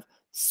kind of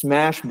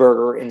smash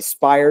burger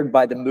inspired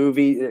by the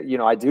movie.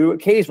 I do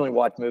occasionally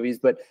watch movies,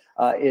 but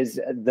is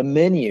The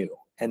Menu.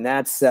 And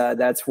that's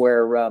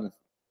where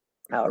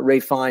Ray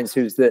Fiennes,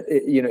 who's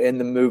in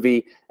the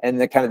movie,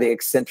 and the kind of the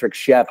eccentric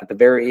chef at the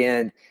very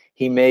end,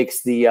 he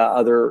makes the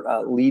other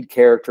lead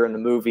character in the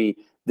movie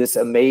this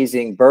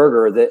amazing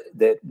burger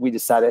that we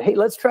decided, hey,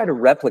 let's try to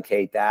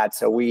replicate that.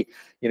 So we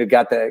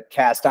got the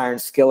cast iron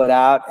skillet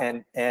out,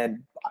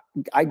 and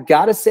I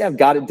gotta say I've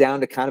got it down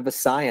to kind of a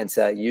science,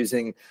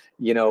 using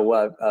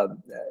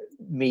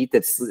meat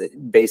that's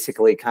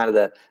basically kind of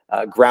the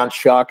ground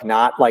chuck,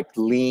 not like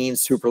lean,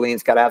 super lean.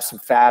 It's got to have some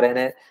fat in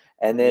it,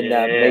 and then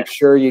make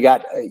sure you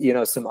got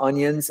some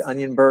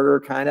onion burger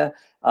kind of,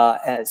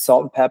 and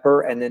salt and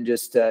pepper, and then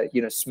just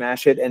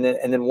smash it. And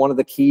then one of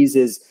the keys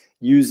is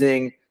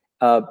using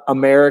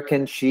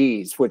American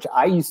cheese, which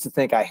I used to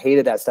think I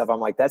hated that stuff.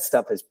 I'm like, that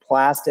stuff is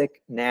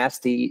plastic,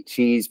 nasty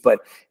cheese. But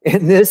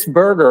in this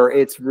burger,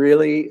 it's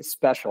really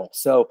special.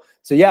 So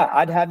yeah,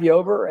 I'd have you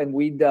over, and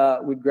we'd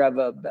grab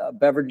a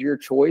beverage of your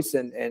choice,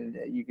 and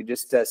you could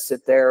just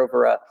sit there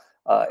over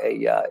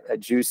a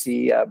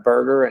juicy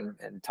burger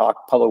and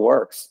talk public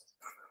works.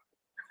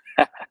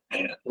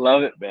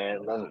 Love it,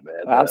 man.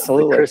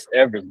 Absolutely. The Chris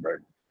Evers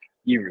burger.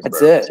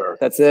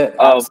 That's it.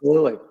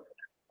 Absolutely.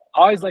 I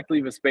always like to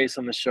leave a space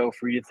on the show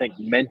for you to thank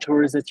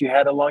mentors that you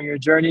had along your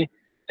journey.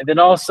 And then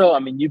also, I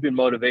mean, you've been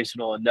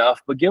motivational enough,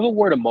 but give a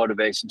word of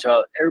motivation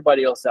to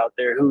everybody else out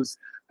there who's,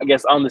 I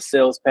guess, on the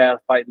sales path,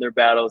 fighting their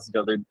battles.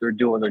 They're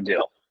doing their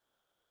deal.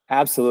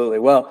 Absolutely.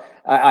 Well,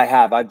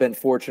 I've been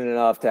fortunate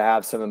enough to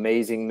have some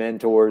amazing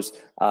mentors.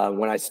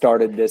 When I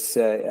started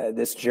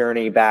this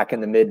journey back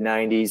in the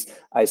mid-90s,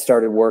 I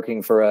started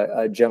working for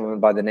a gentleman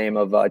by the name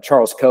of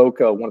Charles Koch,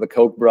 one of the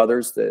Koch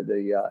brothers,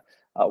 the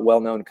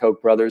well-known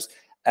Koch brothers.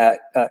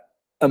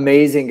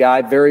 Amazing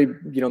guy, very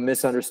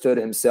misunderstood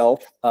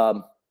himself.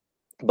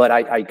 But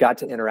I got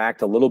to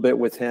interact a little bit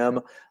with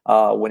him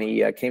when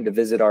he came to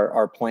visit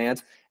our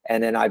plant.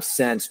 And then I've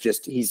since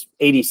he's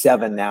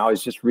 87 now. I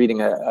was just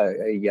reading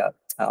a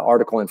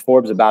article in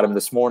Forbes about him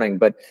this morning.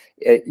 But,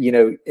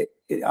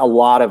 a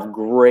lot of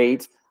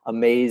great,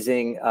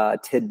 amazing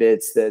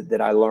tidbits that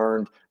I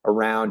learned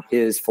around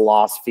his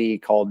philosophy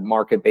called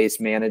market-based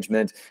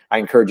management. I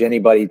encourage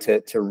anybody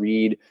to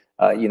read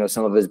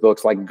some of his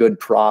books, like Good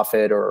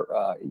Profit,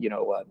 or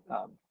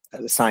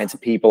The Science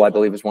of People, I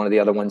believe, is one of the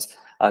other ones.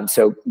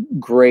 So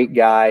great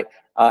guy.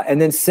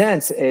 And then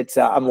since it's,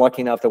 I'm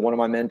lucky enough that one of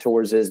my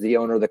mentors is the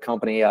owner of the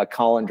company,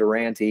 Colin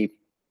Durante,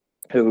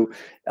 who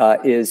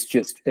is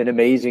just an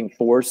amazing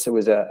force. It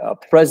was a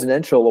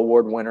presidential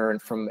award winner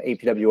and from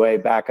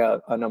APWA back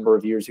a number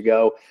of years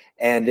ago.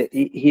 And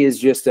he is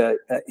just an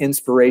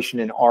inspiration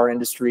in our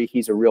industry.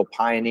 He's a real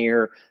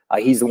pioneer.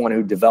 He's the one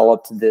who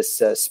developed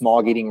this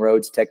smog eating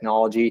roads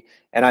technology.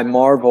 And I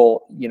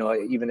marvel,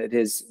 even at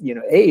his,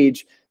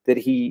 age, that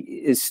he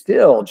is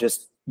still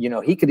just,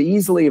 he could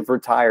easily have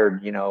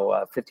retired,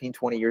 15,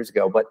 20 years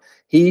ago, but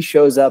he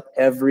shows up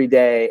every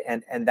day.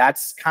 And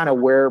that's kind of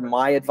where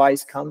my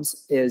advice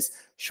comes, is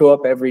show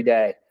up every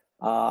day.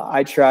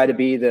 I try to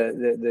be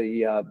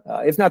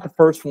if not the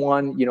first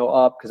one,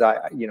 up, because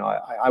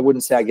I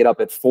wouldn't say I get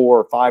up at 4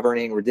 or 5 or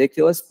anything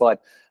ridiculous,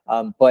 but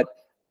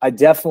I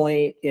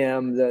definitely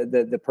am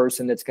the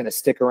person that's going to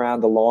stick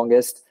around the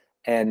longest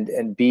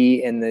and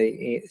be in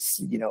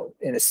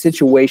in a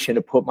situation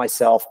to put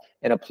myself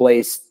in a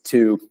place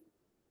to,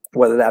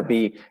 whether that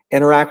be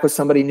interact with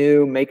somebody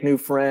new, make new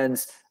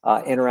friends,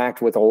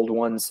 interact with old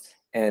ones,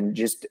 and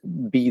just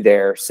be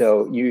there.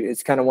 So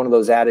it's kind of one of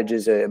those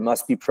adages, it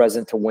must be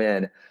present to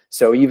win.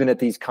 So even at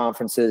these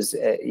conferences,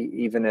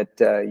 even at,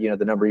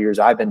 the number of years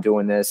I've been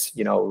doing this,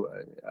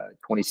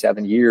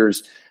 27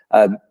 years,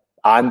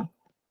 I'm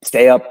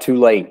stay up too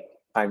late.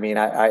 I mean,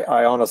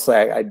 I honestly,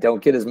 I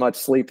don't get as much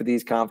sleep at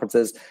these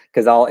conferences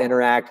because I'll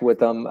interact with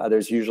them.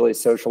 There's usually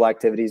social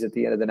activities at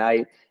the end of the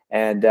night.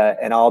 And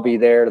I'll be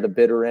there to the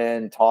bitter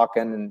end,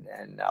 talking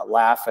and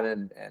laughing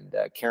and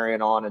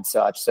carrying on and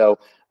such. So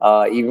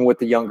even with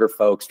the younger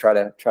folks, try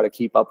to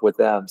keep up with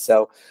them.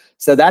 So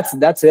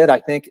that's it. I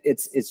think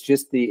it's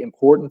just the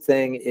important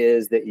thing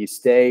is that you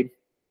stay,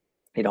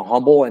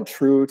 humble and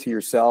true to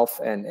yourself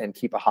and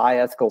keep a high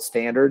ethical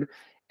standard,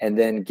 and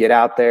then get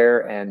out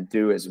there and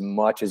do as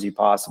much as you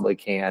possibly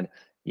can.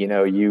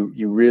 You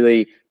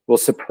really will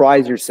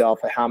surprise yourself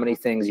at how many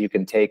things you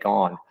can take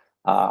on.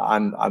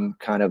 I'm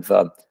kind of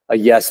a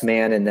yes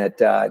man in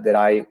that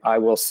I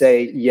will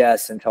say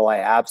yes until I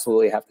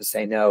absolutely have to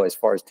say no, as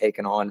far as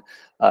taking on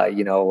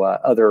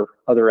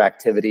other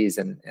activities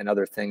and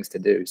other things to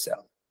do. So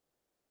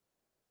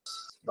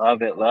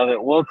love it.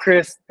 Well,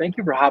 Chris, thank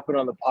you for hopping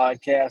on the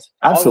podcast.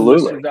 Absolutely. All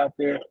the listeners out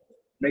there,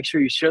 make sure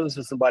you share this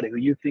with somebody who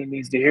you think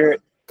needs to hear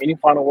it. Any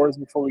final words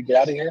before we get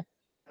out of here?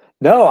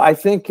 No, I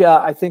think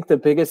the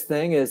biggest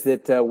thing is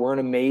that we're in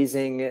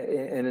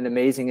an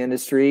amazing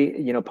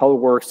industry. Public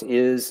Works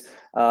is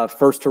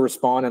first to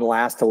respond and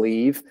last to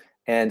leave.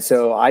 And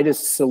so I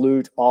just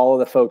salute all of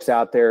the folks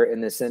out there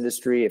in this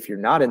industry. If you're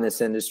not in this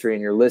industry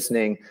and you're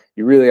listening,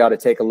 you really ought to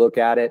take a look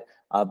at it.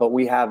 But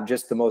we have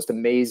just the most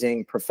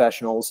amazing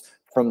professionals,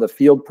 from the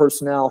field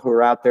personnel who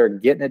are out there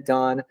getting it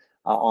done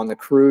on the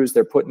crews.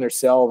 They're putting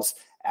themselves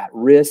at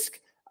risk.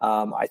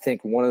 I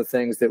think one of the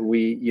things that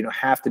we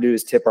have to do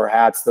is tip our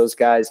hats. Those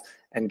guys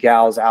and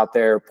gals out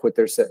there put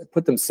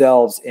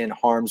themselves in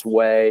harm's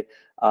way,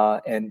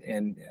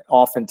 and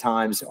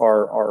oftentimes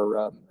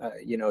are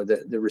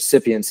the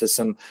recipients of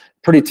some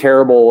pretty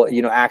terrible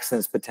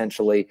accidents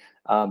potentially,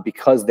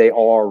 because they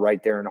are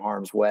right there in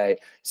harm's way.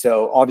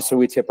 So obviously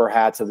we tip our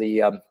hats to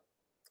the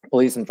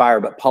police and fire,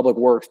 but Public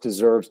Works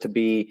deserves to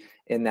be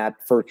in that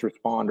first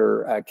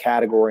responder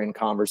category and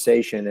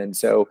conversation. And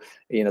so,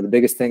 the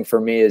biggest thing for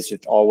me is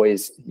just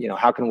always,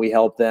 how can we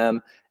help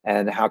them,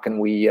 and how can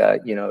we,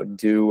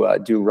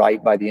 do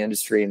right by the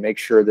industry and make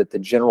sure that the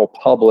general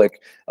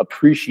public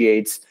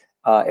appreciates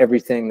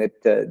everything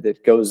that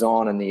goes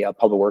on in the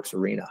Public Works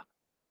arena.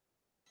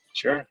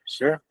 Sure.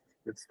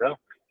 Good stuff.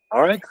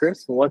 All right,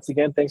 Chris. Well, once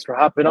again, thanks for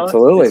hopping on.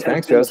 Absolutely.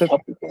 Thanks, Joseph.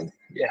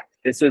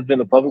 This has been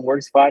the Public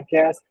Works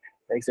Podcast.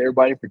 Thanks,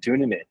 everybody, for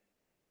tuning in.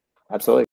 Absolutely.